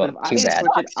 Well, But too if bad.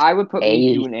 I would put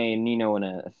A. Miku in A and Nino in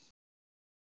S.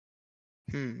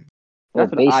 Hmm. Well,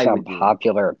 That's what based I on would do.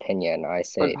 popular opinion, I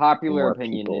say But popular more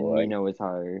opinion, people and would. Nino is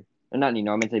higher. Not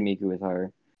Nino. I meant to say Miku is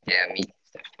higher. Yeah, Miku's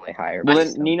definitely higher. Well,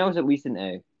 but then Nino's at least an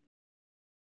A.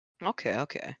 Okay.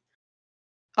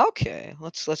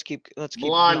 Let's keep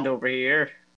Blonde over here.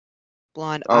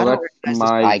 blonde. Oh, I don't that's recognize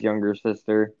this. my younger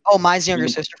sister. Oh, Mai's younger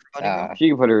sister from Bunny Girl. She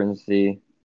can put her in C.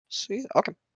 See,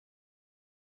 okay.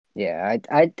 Yeah,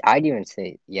 I'd even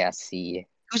say C.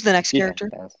 Who's the next character?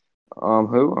 Best.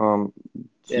 Who?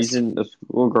 She's in a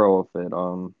schoolgirl outfit.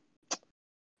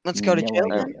 Let's go to No jail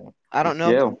idea. then. I don't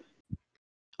know. Jail.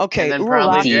 Okay, And then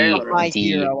probably Uraraka jail, is my D.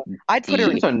 hero. I'd put her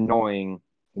in. She's annoying.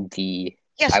 D.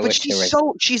 Yes, I but wish there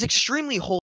was- she's extremely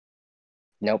whole.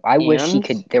 Nope. I wish she And?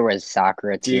 could. There was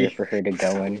Sakura tier D. for her to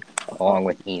go in, along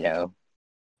with Ino.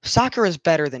 Sakura is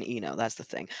better than Ino. That's the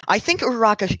thing. I think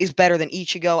Uraraka is better than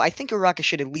Ichigo. I think Uraraka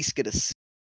should at least get a C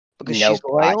because she's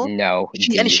loyal. No. And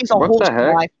D. she's a What whole the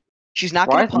heck? life. She's not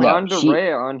Why gonna is punch.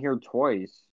 Andrea on here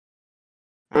twice?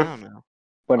 I don't know.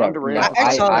 Whatever. Andrea-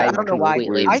 No, I I don't know why.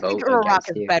 completely I think vote against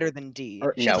Uraraka is you. better than D.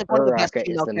 She's No, like one of the best Uraraka is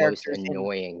female the most characters.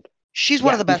 annoying She's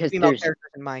one of the best because female there's-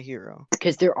 characters in My Hero.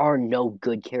 Because there are no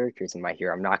good characters in My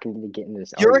Hero. I'm not going to get into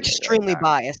this. You're argument extremely right now.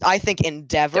 biased. I think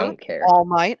Endeavor, Don't care. All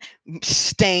Might,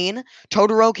 Stain,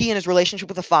 Todoroki and his relationship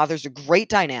with the father is a great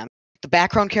dynamic. The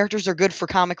background characters are good for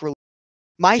comic relief.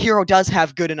 My Hero does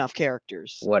have good enough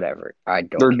characters. Whatever. I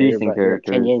don't They're care. decent but your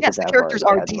characters. opinions Yes, the about characters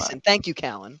already are had mine. decent. Thank you,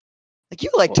 Callan. Like, you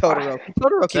like Well, Todoroki.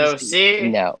 Todoroki So was decent. see,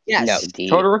 No, Yes. no, D.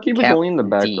 Todoroki was Cal- only in the D.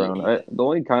 background. The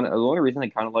only reason I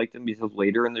kind of liked him because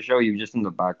later in the show he was just in the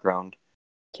background.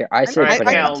 I said Alright, put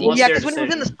him Cal, in D. what's Yeah, your because when he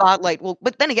was in the decision? spotlight, well,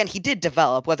 but then again, he did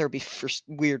develop, whether it be for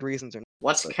weird reasons or not.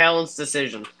 What's Callan's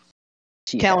decision?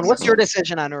 Callan, what's your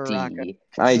decision on Uraraka? D.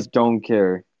 I don't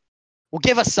care. Well,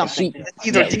 give us something. She- It's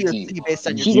either no, D or D. C based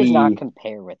on your. She does D. not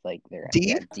compare with like their D?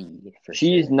 Yeah, D for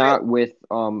She's sure. not with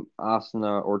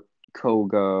Asuna or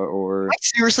Koga or. Am I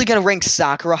seriously gonna rank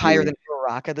Sakura higher D. than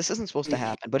Uraraka? This isn't supposed to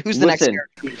happen. But who's the next Listen.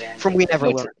 character from We Never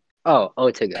Learned?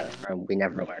 Otoga from We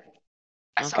Never Learned.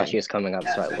 I saw Okay. she was coming up,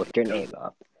 so I looked her name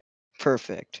up.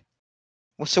 Perfect.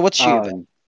 Well, so what's she about?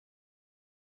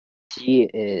 She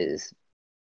is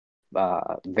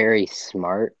very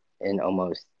smart and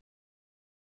almost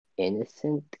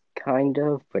innocent, kind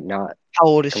of, but not How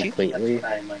old is she? completely.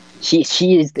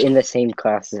 She is in the same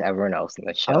class as everyone else in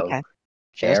the show. Okay.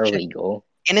 Just They're check. legal.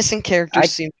 Innocent characters I-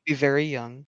 seem to be very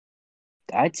young.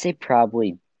 I'd say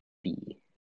probably B.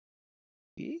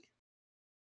 B?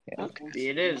 Yeah. Okay. B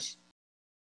it is.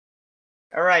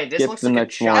 Alright, this Skip looks the like a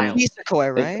next one. child.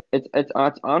 Nisakoi, right? It's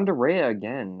on to Rhea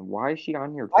again. Why is she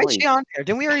on here Why twice? is she on here?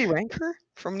 Didn't we already rank her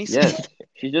from Nisakoi? Yes,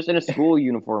 she's just in a school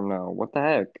uniform now. What the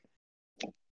heck?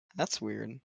 That's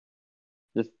weird.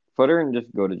 Just put her and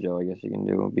just go to jail. I guess you can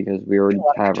do because we already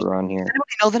have her on here. Does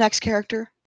anybody know the next character?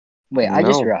 Wait, I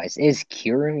just No. realized, is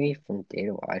Kirumi from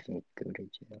Data Life and Go to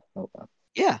Jail? Oh, wow.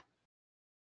 Yeah.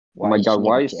 Oh my is god, she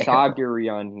why in is jail?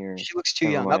 Sagiri on here? She looks too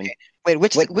Never young. mind. Okay. Wait,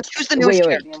 who's the newest Wait,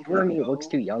 character? Kirumi looks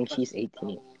too young. She's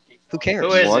 18. Who cares?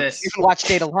 Who is What? this? You can watch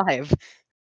Data Live. Does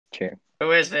True.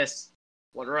 Who is this?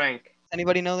 What rank?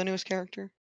 anybody know the newest character?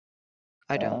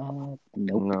 I don't.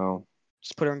 Nope. No.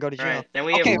 Just put her and go to jail. Alright, then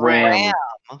we Okay, have Ram.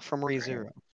 Ram. from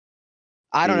ReZero.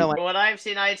 I don't know. From what I've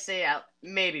seen, I'd say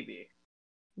maybe B.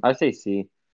 I say C.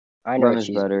 I know Rem is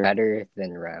she's better. better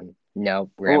than Rem. No,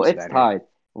 Well, Rem's it's better. tied.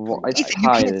 Well, it's Ethan, you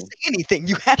tied. can't say anything.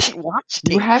 You haven't watched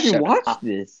it. You haven't Shut watched up.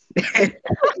 this. You're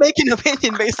not making an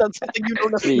opinion based on something you know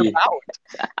nothing See.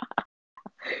 about.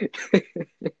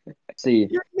 C.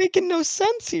 You're making no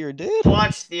sense here, dude.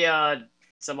 Watch the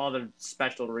some other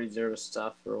special ReZero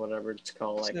stuff or whatever it's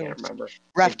called. I can't remember.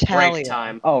 Break Raftalia.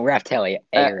 time. Oh, Raftalia.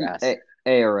 ARS.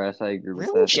 ARS, I agree with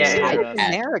Really? that. She's Yeah, yeah, ARS.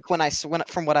 generic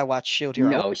from what I watched Shield Hero.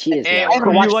 No, she is Hey, not. I haven't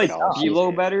Do watched you like it at all.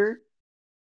 Philo better?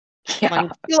 I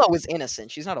mean, Philo was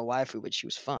innocent. She's not a waifu, but she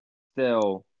was fun.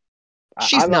 Still.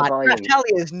 She's I'm a not. volume-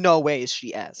 Raftalia is no way is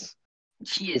she S.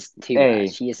 She is too. A.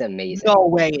 She is amazing. No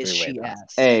way is Every she way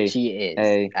S. A. She is.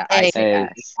 A. I say A.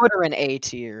 S. Put her in A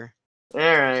tier.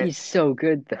 Alright. She's so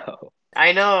good though.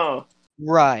 I know.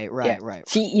 Right. Yeah.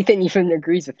 See, Ethan even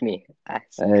agrees with me. S.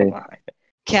 A. Come on.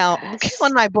 Cal Yes.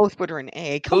 and I both put her in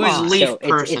A. Come Who's on. Leaf So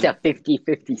person? it's a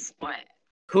 50-50 split.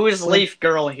 Who is Well, Leaf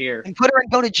Girl here? And put her and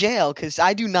go to jail, because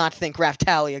I do not think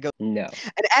Raftalia goes. No.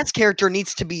 An S character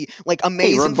needs to be like Hey,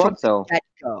 amazing Red from Blood the Cell. get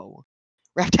go.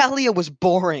 Raftalia was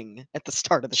boring at the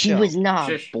start of the She show. was not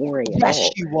Shush. boring at Yes,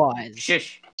 all. she was.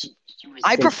 Shush. She was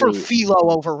I prefer simply-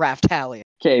 Philo over Raftalia.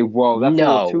 Okay, whoa, that's a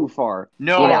No. little too far.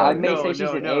 No, Yeah, I may no, say she's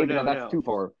no, an no, A, no, but that's no. too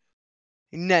far.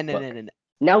 No.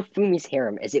 Now Fumi's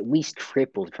harem is at least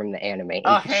tripled from the anime, and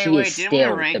Oh, hey, she wait, is didn't we still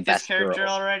the rank this best character girl.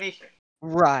 already?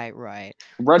 Right.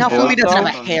 Red Now Blood Fumi doesn't Cell?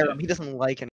 have a harem. He doesn't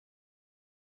like it.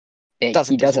 He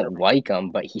Doesn't doesn't deserve it. like them,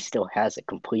 but he still has a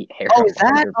complete harem. Oh, is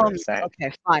that 100%.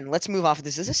 okay? Fine. Let's move off of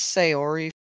this. Is this Sayori?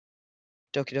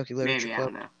 Doki Doki Literature Maybe, I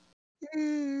Club.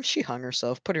 don't know. She hung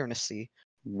herself. Put her in a C.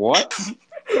 What?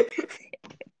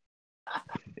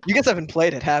 You guys haven't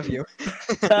played it, have you?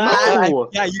 No.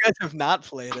 Yeah, you guys have not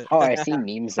played it. Oh, I see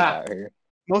memes about her.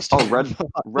 Most Oh, of Red most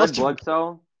Red of- Blood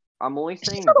Cell? I'm only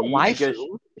saying not a D because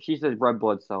waifu. she's a red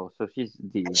blood cell, so she's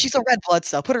D. She's a red blood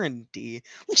cell. Put her in D.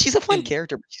 Look, she's a fun She's-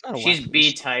 character, but she's not a She's waifu.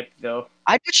 B type though.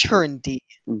 I put her in D.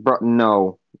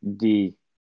 No, D.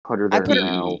 Put her I there put her-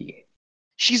 now.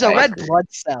 She's a I red agree. blood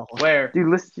cell. Where? Dude,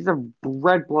 listen, she's a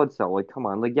red blood cell. Like, come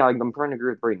on. Like, yeah, I'm trying to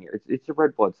agree with Brayden here. It's a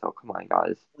red blood cell. Come on,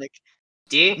 guys. Like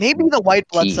D? maybe the white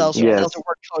blood D, cells yes. fail to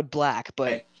work code black, but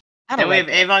Okay. not a Then we red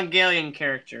have blood. Evangelion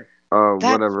character. That's-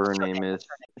 Whatever her name is.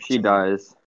 She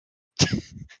dies.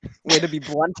 Way to be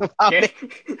blunt about Okay.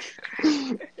 it.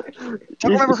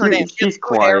 Don't remember her name. She's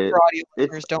Blue hair quiet. for audio It's,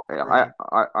 listeners, don't remember her name.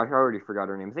 I already forgot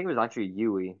her name. I think it was actually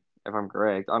Yui. if I'm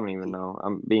correct. I don't even know.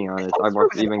 I'm being honest. thought it I've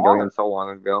watched started with an Evangelion R. so long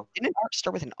ago. Didn't art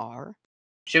start with an R?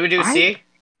 Should we do C?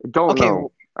 Don't Okay,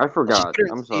 know. I Let's just forgot. put her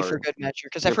in I'm C sorry. for good measure,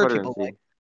 because Yeah, I've heard put her in people C. like.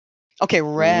 Okay,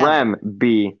 Rem. Rem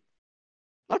B.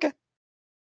 Okay.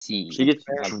 C. She gets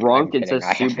I'm drunk and kidding, says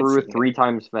I haven't Subaru seen 3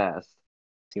 times fast.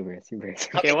 Super.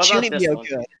 Okay, what about this Chunibyo one?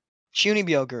 good.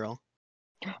 Chunibyo girl.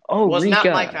 Oh, Was Rika. not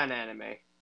my kind of anime.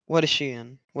 What is she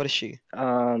in? What is she?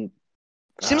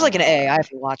 Seems like an A. I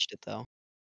haven't watched it though.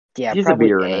 Yeah, She's a probably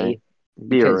B or an A.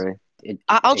 B or A.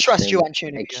 I'll trust you on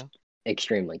Chunibyo.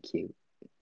 Extremely cute.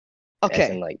 Okay. As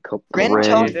in, like, Ren Ren.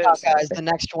 Tosaka is the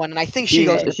next one, and I think she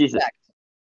goes to she's Sect.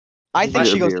 I think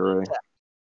she's she a goes B to or A. Sect.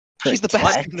 She's the best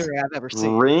Protect? Tsundere I've ever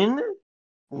seen.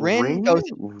 Rin goes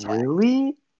to Sect.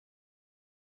 Really?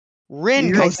 Rin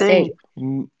You're goes to saying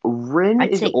Sect. Rin I'd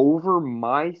is say- over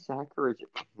my Sakura?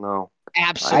 No.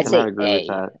 Absolutely. I'd say cannot agree with A.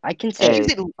 that. I can say A.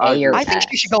 She's at- I or I think S.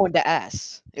 she should go into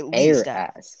S. At A least or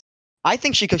S. S. I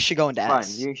think she should go into Fine,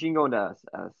 S. she can go into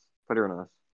S. Put her in S.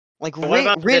 Like What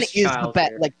about Rin this is the child best,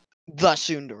 here? like the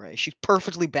Tsundere. She's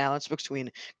perfectly balanced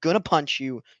between gonna punch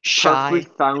you, shy.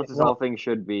 Perfectly Thanos as all things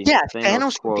should be. Yeah, Thanos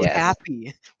would quote. be Yes.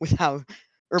 happy with how.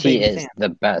 Or She baby is Thanos. the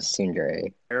best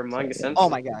Tsundere. Or manga So, sense? Oh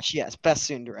my gosh, yes, best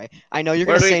Tsundere. I know you're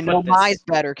Where gonna do we say put no, this? Mai's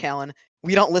better, Kellen.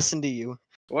 We don't listen to you.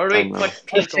 Where do I we know. put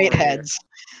We're Pink fate over here? heads.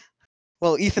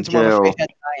 Well, Ethan's more of a Jail. fate head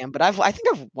than I am, but I think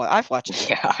I've watched it.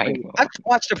 Yeah, I know. I've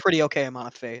watched a pretty okay amount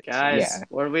of Fate. so. Guys, Yeah.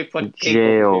 where do we put Pink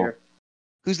Jail. over here?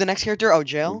 Who's the next character? Oh,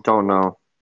 Jail. Don't know.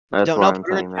 That's Don't why know, I'm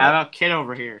put her in saying How that. about Kid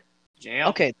over here? Jail?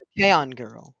 Okay, the Kaon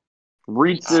girl.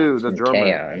 Ritsu, the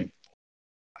drummer.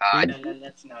 Kaon.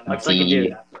 No, looks like a D,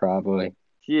 dude. probably.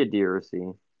 She a D or a C.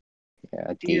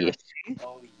 Yeah, D or D. a C?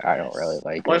 I don't really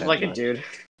like Looks her like that a much. dude.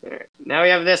 Alright, now we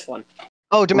have this one.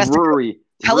 Oh, domestic. Ruri.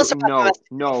 Tell us about domestic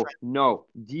no, girlfriend. no.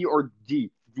 D or D.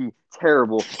 D.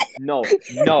 Terrible. No,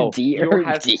 no. D You or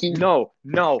have D? no.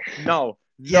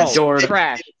 Yes, Jordan.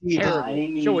 Trash. D.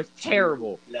 Terrible. Show is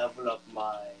terrible. Level up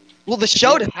my. Well, the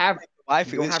show You doesn't have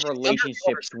waifu. you don't It's have just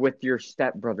relationships with your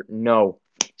stepbrother. No.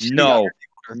 She's No.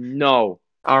 younger. No.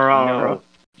 Ara.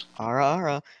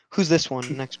 Ara. Who's this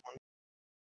one? Next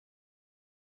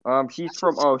one. She's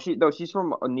from she's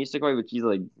from Nisekoi, but she's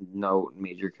like no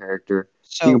major character.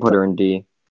 So You can put her in D.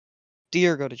 D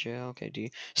or go to jail. Okay,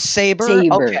 D. Saber.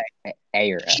 Saber. Okay.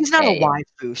 A or S. She's not a A.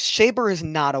 waifu. Saber is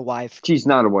not a waifu. She's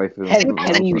not a waifu. Have- Saber's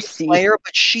have a you great seen- player,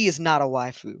 but she is not a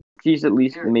waifu. She's at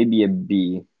least maybe a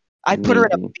B. I'd put her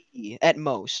in a Maybe. B at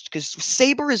most, because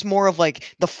Saber is more of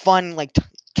like the fun like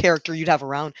character you'd have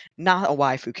around, not a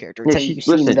waifu character. Yeah, Have she's- you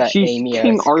seen listen, the she's Amy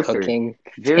King S. Arthur. cooking?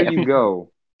 There you go.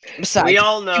 Besides, We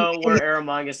all know in- where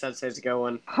Aramanga Sensei's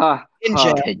going. Ha. In ha,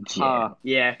 jail. To jail. Ha.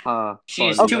 Yeah. Ha.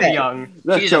 She's fun. too Okay. young.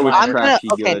 That She's show a is minor. I'm gonna trashy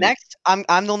okay. good. Next, I'm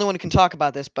the only one who can talk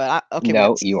about this, but okay.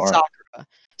 No, we got you aren't. Sakura.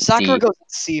 Sakura D. goes to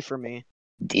C for me.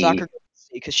 D. Sakura goes to C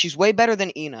because she's way better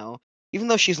than Ino. Even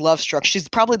though she's love struck, she's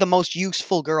probably the most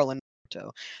useful girl in Naruto.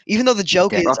 Even though the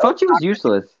joke Yeah. is I thought she was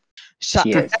useless. She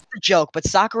is. that's the joke, but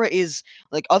Sakura is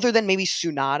like other than maybe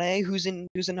Tsunade, who's in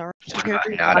Naruto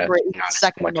character. Sakura is the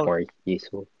second much most. more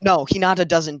useful. No, Hinata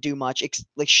doesn't do much.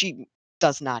 Like she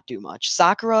does not do much.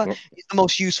 Sakura Yep. is the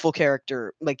most useful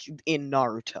character like in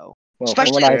Naruto. Well,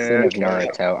 Especially from what I've seen of in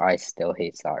Naruto, I still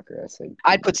hate Sakura. So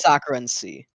I'd put Sakura in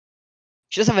C.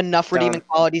 She doesn't have enough redeeming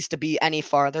qualities to be any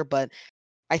farther, but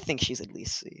I think she's at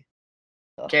least C.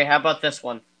 Okay, how about this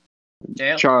one?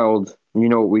 Jail? Child, you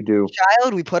know what we do.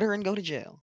 Child, we put her and go to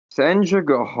jail. Senja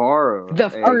Gahara. the A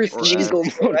first or legal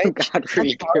S. right?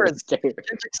 Monogatari character.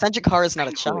 Senjikara is not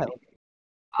a child.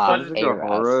 Senja A or S.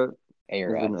 Gahara A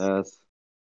or is an S.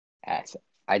 S. S.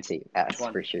 I'd say S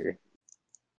One. for sure.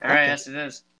 Alright, Okay. yes it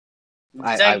is.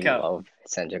 I Senko. love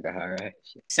Senjigahara.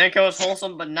 Senko is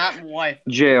wholesome, but not wife.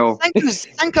 Jail.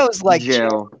 Senko's like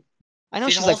Jail. I know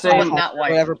She's she's like wholesome, but five not or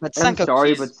white. whatever, but I'm Senko. sorry,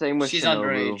 she's- but same with she's Shinobu.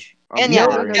 underage. And I'm yeah,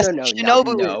 sorry. yes,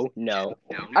 Shinobu no.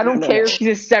 I don't no. care. She's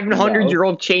a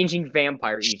 700-year-old changing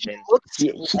vampire, She Ethan. looks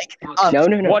She- like No,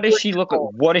 no, no. What does she look like?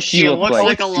 What does She looks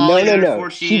like a No, lolly, no, no. therefore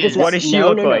She she does is. not. What does she no,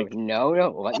 look no, like? No, no.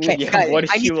 Let Okay, me. guys, what does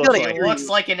I she need to look feel She like? that looks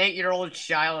like an 8-year-old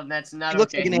child, and that's not She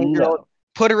looks okay. like an 8-year-old.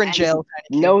 Put her in jail.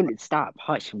 No, stop.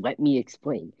 Hush. Let me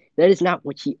explain. That is not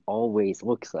what she always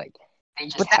looks like. They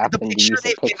just But the happen to picture use a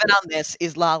they've picture. given on this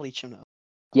is Lolly Chuno.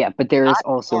 Yeah, but there is Not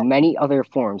also normal. many other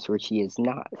forms where she is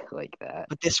not like that.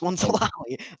 But this one's Oh.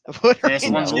 Lolly. Put her This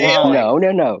in one's jail.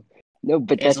 Lolly. No,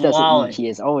 but It's that doesn't Lolly. mean she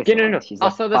is always. Okay, no. Lolly. She's I'll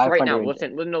a sell this right now.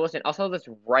 500 Listen. I'll sell this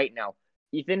right now.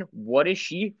 Ethan, what is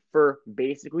she for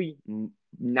basically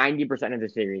 90% of the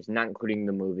series, not including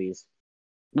the movies?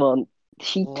 Well,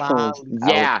 she turns. Lolly.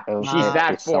 Yeah, out of she's it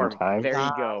that for form. some time. There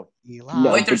you go.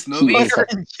 No, Wait, there's but she movies? is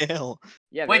Put a- her in jail.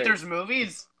 Yeah, Wait, there there's is.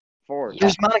 movies? 4.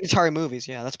 There's Monogatari movies.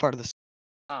 Yeah, that's part of this.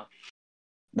 Oh.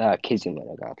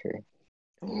 Kizumonogatari.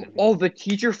 Oh, the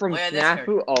teacher from yeah, this Snafu?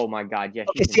 character. Oh my god, yeah,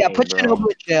 Okay, she's so yeah, an A, put bro. Shinobu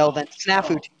in jail, then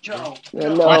Snafu teacher.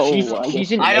 No,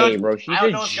 She's an I A, don't- bro. She's I don't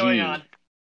a know what's G. going on.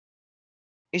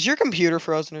 Is your computer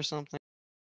frozen or something?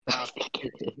 I think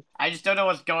it is. I just don't know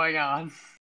what's going on.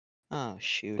 Oh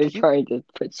shoot. They're trying to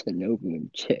put Shinobu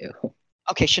in jail.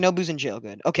 Okay, Shinobu's in jail.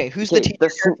 Good. Okay, who's the Okay,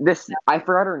 teacher? this I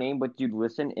forgot her name, but dude,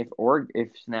 listen. If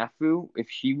Snafu, if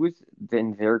she was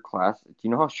in their class, do you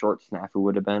know how short Snafu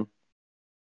would have been?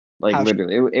 Like How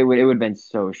literally, it would have been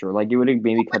so short. Like it would have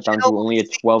maybe cut down to only a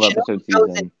 12-episode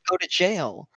season. Go to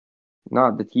jail.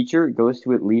 No, the teacher goes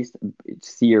to at least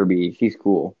C or B. She's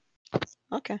cool.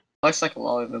 Okay. Looks like a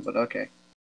lollipop, but okay.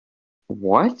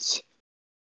 What?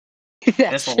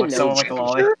 This one looks so like a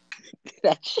lolly.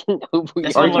 That's Shinobu.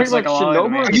 This Are one you looks talking like a about lolly to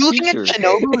Shinobu me. or Are the you looking at teacher?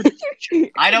 Shinobu or the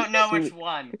teacher? I don't know which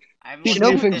one. I'm looking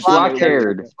Shinobu's at this black one.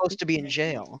 haired. supposed to be in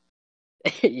jail.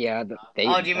 Yeah.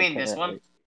 Oh, do you mean this one?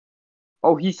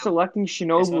 Oh, he's selecting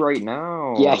Shinobu one? right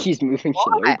now. Yeah, he's moving Why?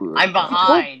 Shinobu. right I'm now.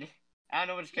 behind. I don't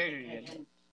know which character you did.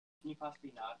 Your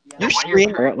You're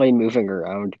screen. currently moving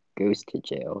around, goes to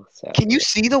jail. So Can you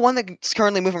see the one that's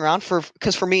currently moving around?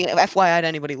 Because for me, FYI to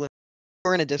anybody listening,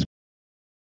 we're in a Discord.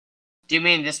 Do you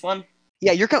mean this one?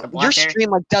 Yeah, The your black hair? stream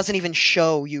like doesn't even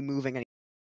show you moving any.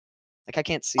 Like I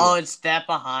can't see Oh, it. it's that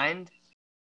behind?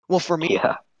 Well, for me,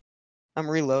 yeah, I'm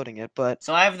reloading it, but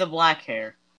So I have the black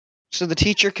hair. so the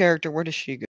teacher character, where does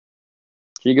she go?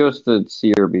 She goes to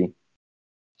C or B.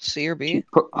 C or B?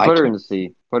 Put I her can't- in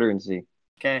C. Put her in C.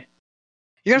 Okay.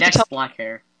 You're gonna have Next to tell. black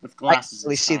hair with I glasses. can't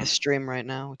really this see time. the stream right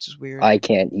now, which is weird. I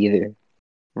can't either.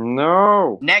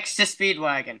 No. Next to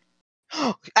Speedwagon.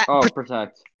 Oh, protect.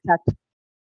 protect.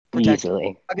 Protect.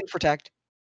 Easily. Speedwagon protect.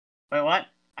 Wait, what?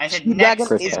 I said Speedwagon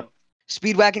next is- to.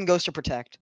 Speedwagon goes to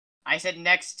protect. I said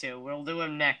next to. We'll do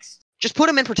him next. Just put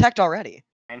him in protect already.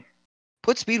 Fine.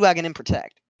 Put Speedwagon in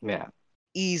protect. Yeah.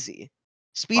 Easy.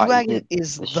 Speedwagon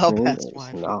is The the stream best is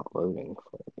Wi-Fi. not loading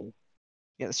for me.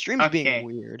 Yeah, the stream's being Okay.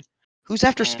 weird. Who's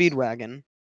after Yeah. Speedwagon?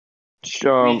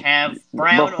 We have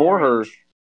brown before orange. her.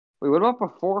 Wait, what about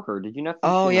before her? Did you not? See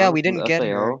Oh, the yeah, number we from didn't the get SAO?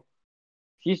 her.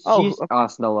 She's Oh, she's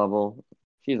Asuna level.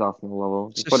 She's Asuna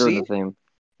level. Just So put her in C? the same.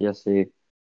 Yes, C.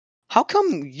 How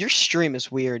come your stream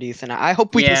is weird, Ethan? I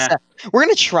hope we Yeah. can. We're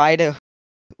gonna try to.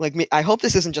 I hope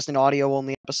this isn't just an audio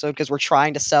only episode because we're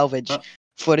trying to salvage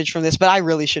footage from this. But I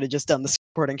really should have just done the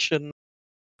recording, shouldn't?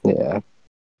 Yeah.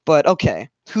 But okay,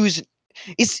 is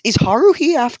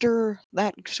Haruhi after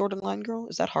that Sword and Line girl?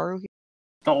 Is that Haruhi?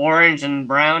 The orange and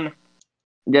brown.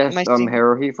 Yes, Am I seeing-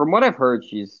 Haruhi. From what I've heard,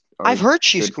 she's. I've heard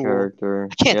she's good cool. character.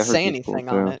 I can't Yeah, I heard say she's cool, anything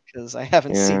on too. it because I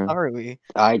haven't seen Yeah. Haruhi.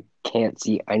 I can't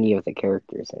see any of the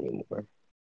characters anymore.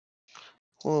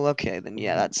 Well, okay then.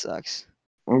 Yeah, that sucks.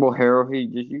 Well, Haruhi,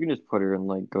 you can just put her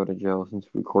in go to jail since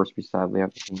of course we sadly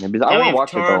have to see him. Because I Now we want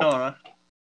to have watch it though. Toradora.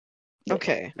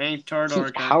 Okay, Main See,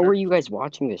 Toradora how character. are you guys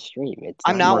watching the stream? It's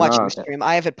I'm not we're watching not. the stream.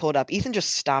 I have it pulled up. Ethan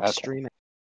just stopped Okay. streaming.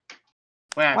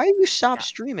 Wait, Why did you stop Yeah.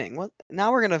 streaming? What?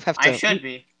 Now we're gonna have to. I should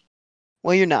be.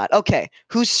 Well, you're not. Okay.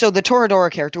 So the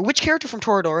Toradora character? Which character from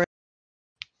Toradora?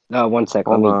 1 sec.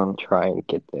 Hold Let me on. try and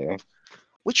get there.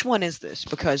 Which one is this?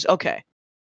 Because okay,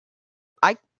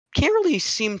 I can't really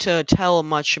seem to tell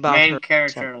much about Main her.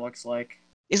 character looks like.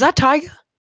 Is that Taiga?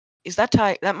 Is that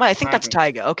Taiga? I think Might that's be.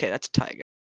 Taiga. Okay, that's Taiga.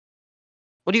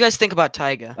 What do you guys think about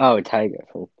Taiga? Oh, Taiga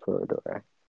from Toradora.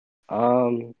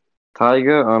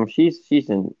 Taiga, she's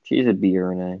a B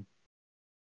or an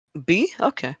B?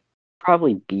 Okay.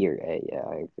 Probably B or A. Yeah,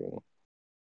 I agree.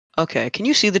 Okay. Can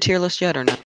you see the tier list yet or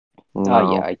not? A. No.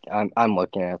 Oh yeah, I'm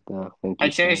looking at the link. I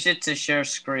you sent. changed it to share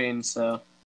screen, so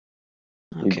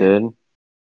You Okay. did?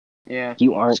 yeah.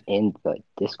 You aren't in the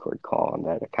Discord call on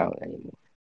that account anymore.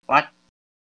 What?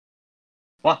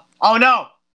 What? Oh no!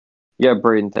 Yeah,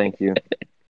 Braden, thank you.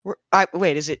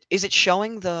 Wait, is it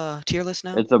showing the tier list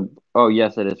now? Oh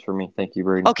yes, it is for me. Thank you,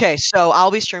 Braden. Okay, so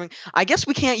I'll be streaming. I guess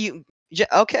we can't use.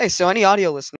 Okay, so any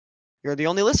audio listener, you're the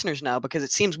only listeners now because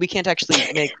it seems we can't actually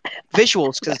make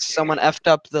visuals because someone effed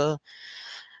up the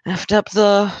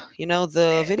the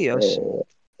videos.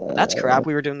 That's crap.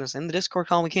 We were doing this in the Discord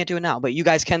call. And we can't do it now, but you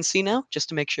guys can see now, just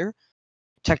to make sure.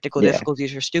 Technical Yeah.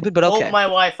 difficulties are stupid, but okay. Hope my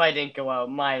Wi-Fi didn't go out.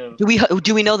 Might have.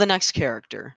 Do we know the next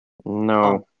character?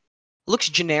 No. Looks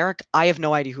generic. I have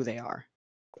no idea who they are.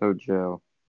 Tojo.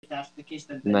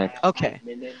 Next. Okay.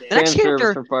 The Fan next service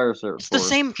character. for fire service. It's the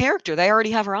same character. They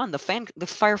already have her on the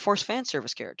Fire Force fan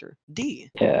service character. D.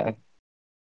 Yeah.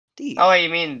 D. Oh, wait, you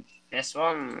mean this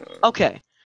one? Okay.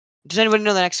 Does anybody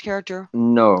know the next character?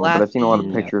 No, but I've seen a lot of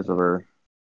Yeah. pictures of her.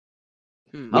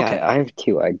 Okay. Yeah, I have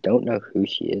two. I don't know who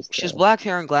she is. She has though. black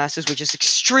hair and glasses, which is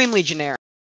extremely generic.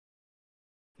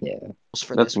 Yeah.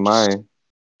 For That's this,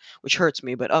 which hurts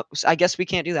me, but I guess we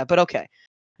can't do that. But okay.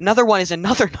 Another one is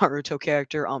another Naruto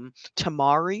character,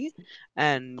 Tamari,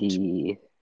 and D.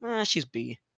 she's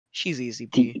B. She's easy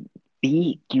B.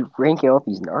 B. You ranking all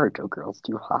these Naruto girls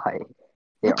too high.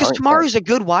 Because Tamari's a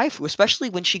good waifu, especially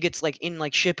when she gets like in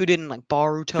like Shippuden and like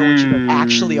Boruto, and she's like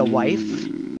actually a wife.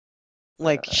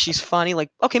 Like she's funny. Like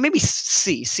okay, maybe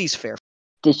C. C's fair.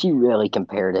 Did she really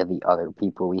compare to the other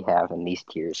people we have in these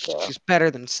tiers? Though? She's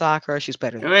better than Sakura. She's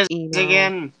better than Who is Ino.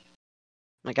 again?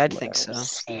 Like I'd think so.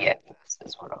 Yeah,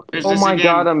 that's what I'll do. Is Oh this my again?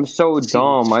 god, I'm so C.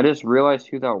 dumb. I just realized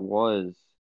who that was.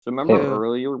 So remember Who?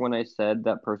 earlier when I said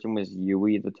that person was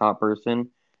Yui, the top person?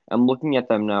 I'm looking at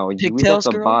them now. Yui's at Pigtails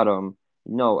the girl? bottom.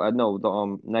 No, no,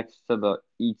 the next to the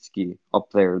Itsuki up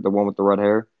there, the one with the red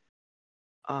hair.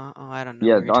 I don't know.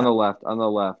 Yeah, what you're on the left, on the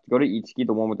left. Go to Itsuki,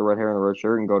 the one with the red hair and the red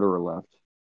shirt, and go to her left.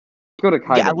 Go to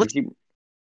Kaido. Yeah, let's... we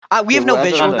Okay, have no well,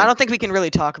 visuals. then. I don't think we can really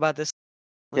talk about this.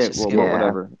 Let's Okay, just well, skip it.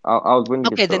 whatever. I was waiting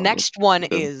to Okay, the get next one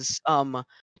Good. is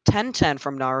Ten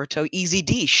from Naruto, Easy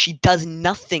D. She does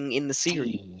nothing in the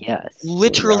series. Yes.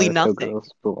 Literally Naruto nothing. girls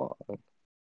belong.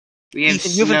 We have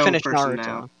Ethan, you haven't Snow finished person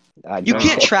Naruto. now. You No.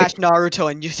 can't trash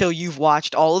Naruto until you've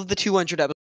watched all of the 200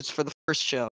 episodes for the first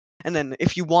show, and then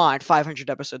if you want 500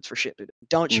 episodes for Shippuden.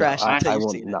 Don't trash it until I you've will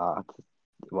seen it. not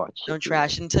watch. Don't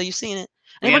trash it until you've seen it.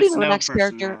 We Anybody have know the Snow next person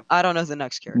character? now. I don't know who the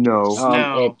next character. No. Is.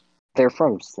 Snow. They're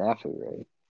from Snafu, right?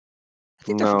 I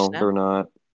think they're from No, Snap. they're not.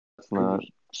 It's not.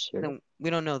 Sure. No, we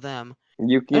don't know them.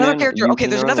 Yukinen, Another character. Okay,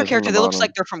 there's Yukinen another is in character the that looks bottom.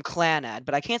 like they're from Clanad,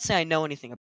 but I can't say I know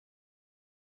anything about.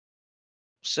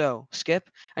 So skip.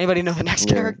 Anybody know the next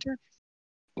Yeah. character?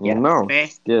 Yeah. No, Okay.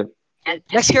 skip.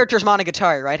 Next character is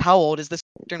Monogatari, right? How old is this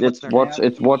character? And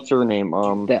What's her name? The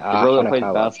girl that plays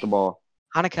Hanakawa. basketball.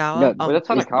 Hanakawa. No, Wait, that's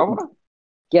Hanakawa?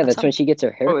 Yeah, That's that's when she gets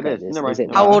her haircut. Oh, it is. Never mind.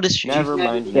 it How not? old is she? Never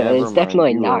mind. Yeah, never it's mind.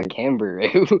 definitely You're not right.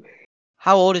 Kangaroo.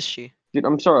 How old is she? Dude,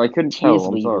 I'm sorry. I couldn't She tell. is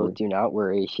I'm legal. sorry. Do not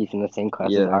worry. She's in the same class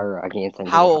as Yeah. Araragi and Senju.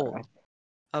 How old?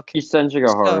 Okay. She's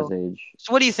Senjigahara's age.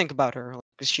 So what do you think about her? Like,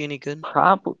 is she any good?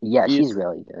 Probably. Yeah, She's- she's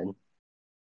really good.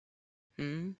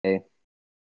 Hmm. A.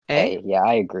 A? Yeah,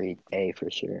 I agree. A for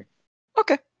sure.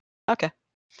 Okay.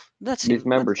 That's. Just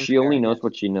remember, she only knows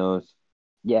what she knows.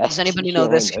 Yeah. Does anybody she know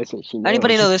only this? knows what she knows.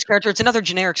 Anybody know this character? It's another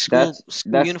generic school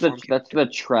uniform. That's the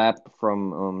trap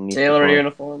from Nisekoi. Tailor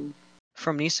uniform.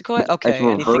 From Nisekoi? Okay. It's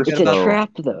reversed, Anything It's good a about trap,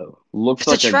 though. Looks It's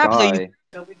a like a trap, though, guy.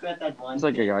 It's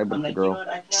like a guy, but it's a girl.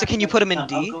 So can you put him in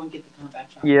D?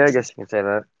 Yeah, I guess you can say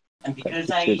that. And because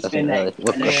But I it doesn't spend really like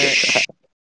look like a trap.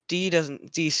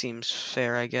 D seems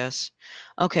fair, I guess.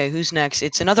 Okay, who's next?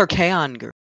 It's another K-On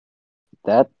girl.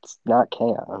 That's not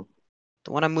K-On.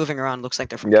 The one I'm moving around looks like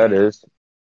they're from Yeah, it K-On. is.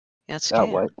 Yeah, it's Oh,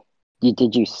 K-On. what?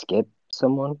 Did you skip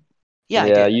someone? Yeah, I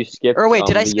Yeah, did. you skipped. Or wait,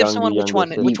 did I the skip someone? Which one?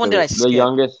 youngest Which one did I sister- skip? The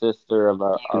youngest sister of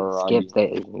You Araragi. skipped the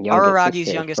youngest Araragi's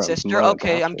sister youngest from sister.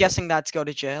 Okay, I'm Monogatari. guessing that's go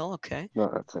to jail. Okay. No,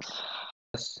 that's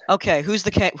Okay, who's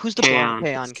the blonde K-On.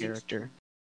 K-On character?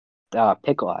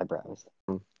 pickle eyebrows.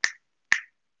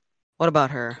 What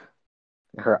about her?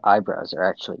 Her eyebrows are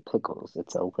actually pickles.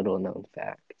 It's a little known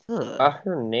fact. Ugh.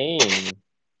 Her name.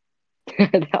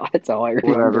 That's all I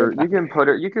remember. Whatever.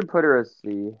 You can put her as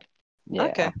C. Yeah.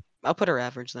 Okay, I'll put her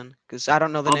average then, because I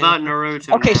don't know the What name. about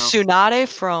Naruto Okay, now? Tsunade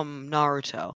from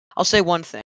Naruto. I'll say one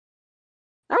thing.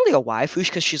 Not really a waifu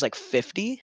because she's like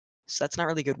 50, so that's not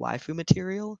really good waifu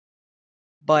material.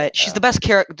 But she's Yeah. the best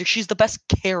character. She's the best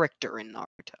character in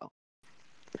Naruto.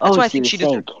 Oh, why I so think you're she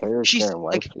saying deserves- character she's, and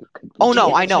like- waifu could be Oh no,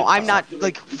 different. I know. I'm not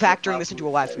like factoring this into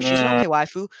a waifu. She's an okay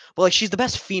waifu, but like she's the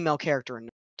best female character in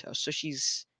Naruto. So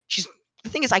she's the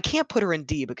thing is I can't put her in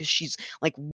D because she's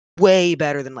like way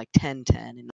better than like 10-10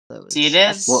 and all those. See, it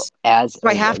is. Well, as So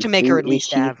I have to make her at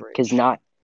least average. Because not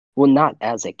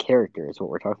as a character is what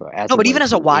we're talking about. No, but even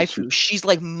as a waifu, is she- waifu, she's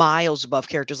like miles above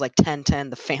characters like 10-10,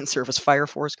 the fan service Fire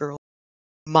Force girl.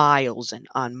 Miles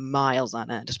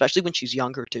on end, especially when she's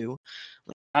younger too.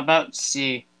 How about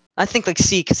C? I think like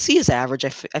C, because C is average. I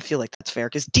feel like that's fair,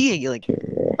 because D like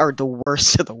are the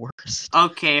worst of the worst.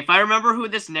 Okay, if I remember who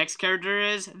this next character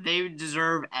is, they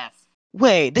deserve F.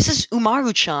 Wait, this is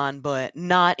Umaru-chan, but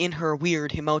not in her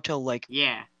weird Himoto like.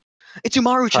 Yeah. It's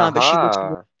Umaru-chan, but she looks.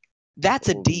 Haha. That's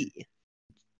a D.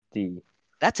 D.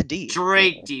 That's a D.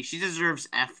 Straight D. She deserves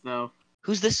F though.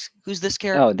 Who's this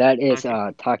character? Oh, that is Okay.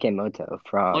 Takemoto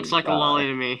from. Looks like a lolly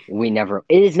to me.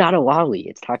 It is not a lolly.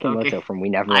 It's Takemoto Okay. from We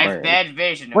Never I have Learned. bad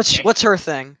vision. Okay? What's her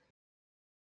thing?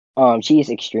 She is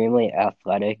extremely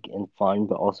athletic and fun,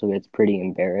 but also gets pretty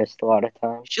embarrassed a lot of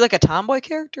times. Is she like a tomboy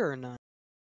character or not?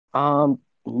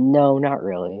 No, not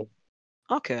really.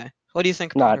 Okay, What do you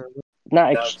think Not- about her?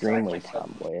 Not extremely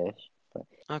tomboyish, but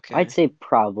Okay. I'd say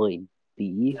probably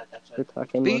B for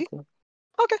Takemoto.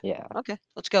 Okay. Yeah. Okay.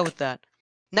 Let's go with that.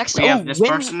 Next, We have this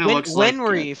person who looks like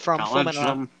Winry from college. Fullmetal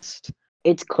Alchemist.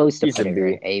 It's close to She's a putting her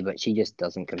B. in A, but she just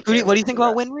doesn't compare. What do you with think the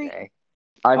about rest Winry? of A.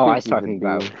 I Oh, I was think she's a talking B.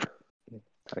 about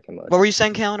Takemoto. What were you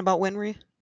saying, Callan, about Winry?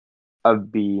 A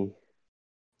B.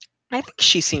 I think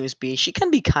she seems B. She can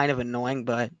be kind of annoying,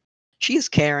 but she's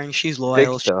caring. She's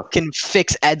loyal. She stuff. can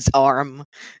fix Ed's arm.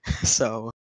 So.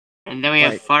 And then we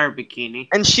have Like- Fire Bikini.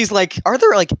 And she's like, are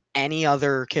there like any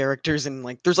other characters in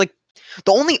like? There's like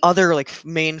the only other like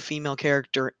main female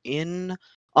character in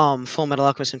Fullmetal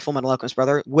Alchemist and Fullmetal Alchemist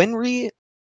Brother, Winry,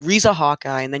 Riza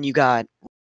Hawkeye, and then you got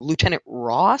Lieutenant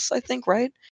Ross, I think,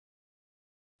 right?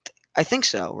 I think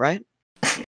so, right?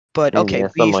 But okay, Yeah,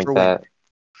 B something like for that. Winry.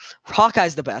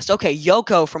 Hawkeye's the best. Okay,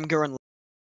 Yoko from Gurren.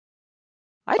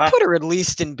 I'd What? put her at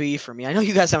least in B for me. I know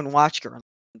you guys haven't watched Gurren,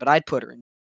 but I'd put her in.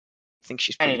 I think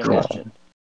she's I pretty need to cool. watch it.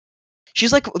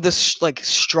 She's like this like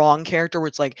strong character where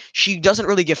it's like she doesn't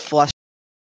really get flustered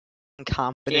and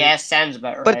confident. Yeah, sounds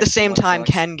about right. But at the same What she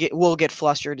time looks- will get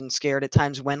flustered and scared at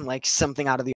times when like something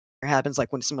out of the ordinary happens,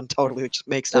 like when someone totally just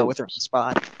makes out with her on the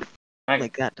spot.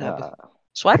 Like that type of.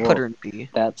 So I put well, her in B.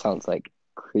 That sounds like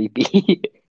creepy.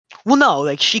 Well, no,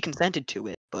 like she consented to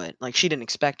it, but like she didn't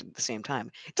expect it at the same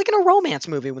time. It's like in a romance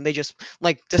movie when they just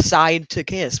like decide to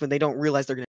kiss when they don't realize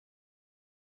they're gonna.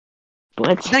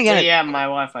 What? Then again, yeah, my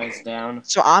Wi-Fi is down.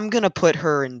 so I'm gonna put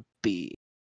her in B.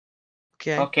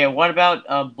 Okay. Okay, what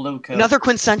about Blue Coat? Another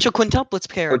quintessential quintuplets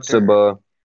character. What's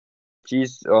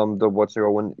she's the what's her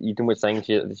when Ethan was saying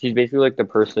she's basically like the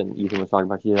person Ethan was talking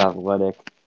about. She's athletic,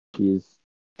 she's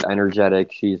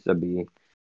energetic, she's a B.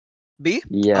 B?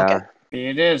 Yeah. Okay.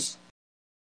 It is.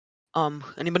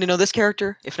 Anybody know this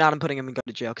character? If not, I'm putting him in go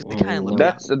to jail because they kind of look.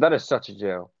 That is such a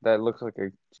jail. That looks like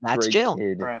a That's great jail.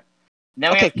 kid. Crap.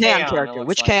 Now we Okay, have K-On K-On, it character. looks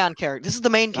Which like. K-On character? This is the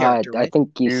main character, I right?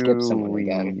 think you skipped someone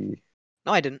again.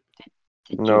 No, I didn't.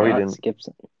 Did No, you he not didn't. skip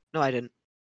some? No, I didn't.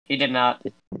 He did not.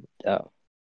 Oh.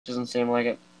 Doesn't seem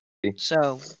like it.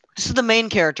 So this is the main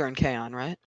character in K-On,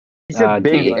 right? He's a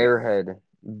big D. airhead.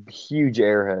 Huge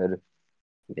airhead.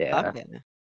 Yeah. Okay.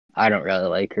 I don't really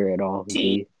like her at all.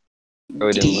 D. Oh,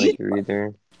 I didn't D? like her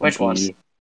either. Which one? D.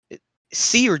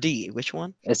 C or D? Which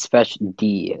one? Especially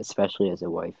D, especially as a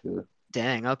waifu.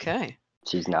 Dang. Okay.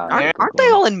 She's not. Aren't they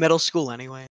all in middle school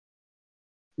anyway?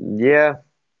 Yeah.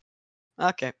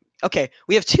 Okay. Okay.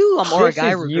 We have two This is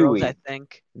Origairu girls, Yui. I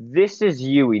think. This is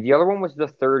Yui. The other one was the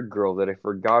third girl that I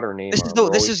forgot her name.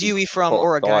 This is Yui from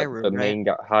Origairu, The right? main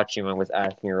guy, Hachima, was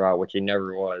asking her out, which he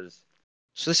never was.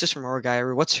 So this is from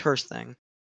Origairu. What's her thing?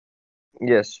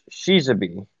 Yes, she's a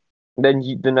B. Then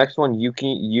the next one,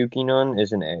 Yukinon,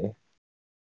 is an A.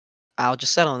 I'll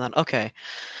just settle on that. Okay.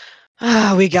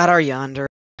 We got our yonder.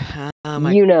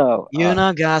 Yuna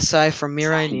Gasai from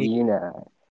Mirai Nikki. Yuna.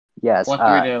 Yes. What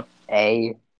do we do?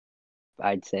 A.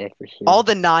 I'd say for sure. All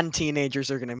the non-teenagers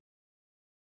are gonna.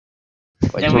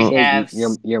 What'd Then you we say? have-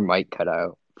 Your mic cut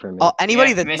out for me.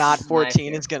 Anybody Yeah, that's Mrs. not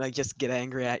 14 Knife is gonna just get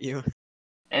angry at you.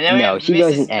 And then we No, have she Mrs.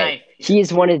 goes in A. Knife. She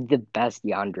is one of the best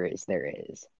yanderes there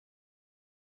is.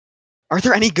 Are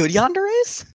there any good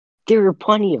yanderes? There are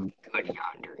plenty of good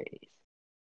yanderes.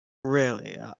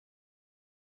 Really?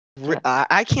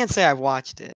 I can't say I've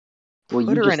watched it. Well,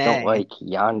 Put you her just in don't A. like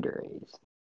yanderes.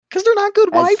 Because they're not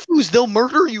good As- waifus. They'll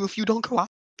murder you if you don't go out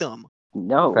with them.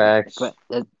 No, Facts. but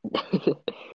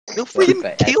They'll freaking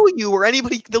but- kill you or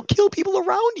anybody. They'll kill people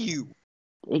around you.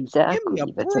 exactly. Give me a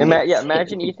That's break. amazing.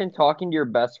 Imagine Ethan talking to your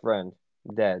best friend,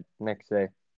 dead, next day.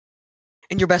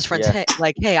 And your best friend's Yeah.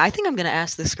 hey, I think I'm gonna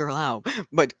ask this girl out.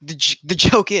 But the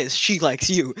joke is she likes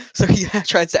you, so he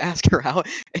tries to ask her out,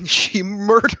 and she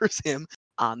murders him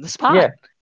on the spot. Yeah.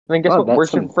 Then guess Wow, what? that's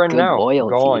Where's your some friend good now?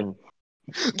 loyalty. Gone.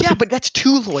 Yeah, but that's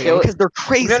too loyal because they're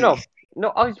crazy. No.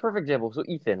 I'll use a perfect example. So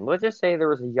Ethan, let's just say there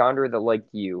was a yonder that liked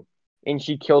you, and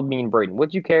she killed me and Brayden.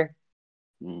 Would you care?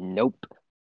 Nope.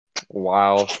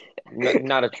 Wow.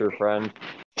 Not a true friend.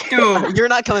 Dude. You're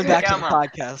not coming back to the Come on.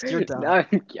 podcast. You're done. No,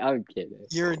 I'm kidding.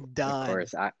 You're Of done.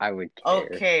 course, I would care.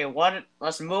 Okay,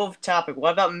 let's move topic.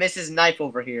 What about Mrs. Knife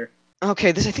over here? Okay,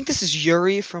 I think this is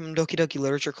Yuri from Doki Doki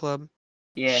Literature Club.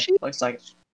 Yeah, She- looks like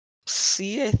it.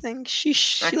 C, I think she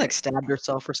like stabbed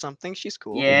herself or something. She's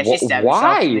cool. Yeah, she stabbed herself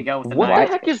Why? in the gut with a What knife.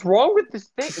 the heck is wrong with this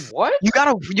thing? What? You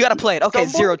gotta play it. Okay,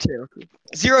 Someone- 0-2.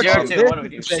 0-2. 0-2, what do we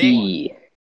do? C? D.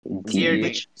 C or D.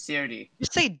 D? C or D? You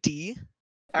say D.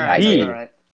 Alright, B.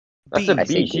 alright. That's B. a I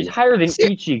say B. She's D. higher than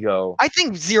See- Ichigo. I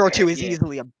think 0-2 is Yeah.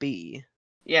 easily a B.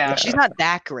 Yeah, Like, she's not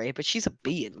that great, but she's a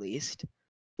B at least.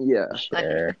 Yeah.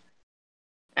 Sure.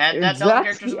 and that's all the That's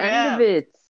characters the we end have. of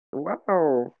it.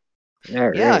 Wow.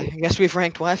 Yeah, I guess we've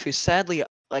ranked Waifu. Sadly,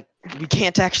 like, we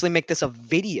can't actually make this a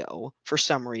video for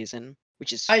some reason,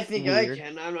 which is I think weird. I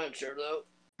can. I'm not sure though.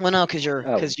 Well, no, because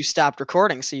you stopped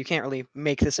recording, so you can't really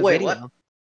make this a Wait, video. what?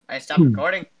 I stopped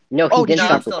recording. No, he didn't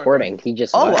stop still recording. He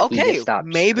just Oh, he okay. just stopped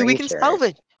Maybe we can screen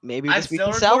salvage. Maybe I'm we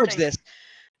still can salvage recording. this.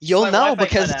 You'll my know Wi-Fi cut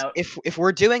because out. if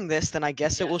we're doing this, then I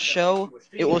guess it will show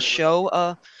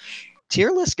a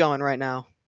tier list going right now.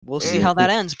 We'll see how that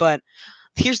ends. But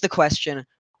here's the question: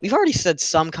 we've already said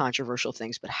some controversial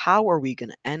things, but how are we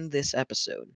gonna end this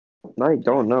episode? I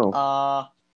don't know.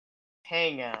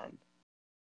 Hang on.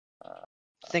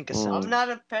 Think of something. I'm not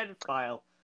a pedophile,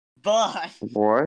 but What?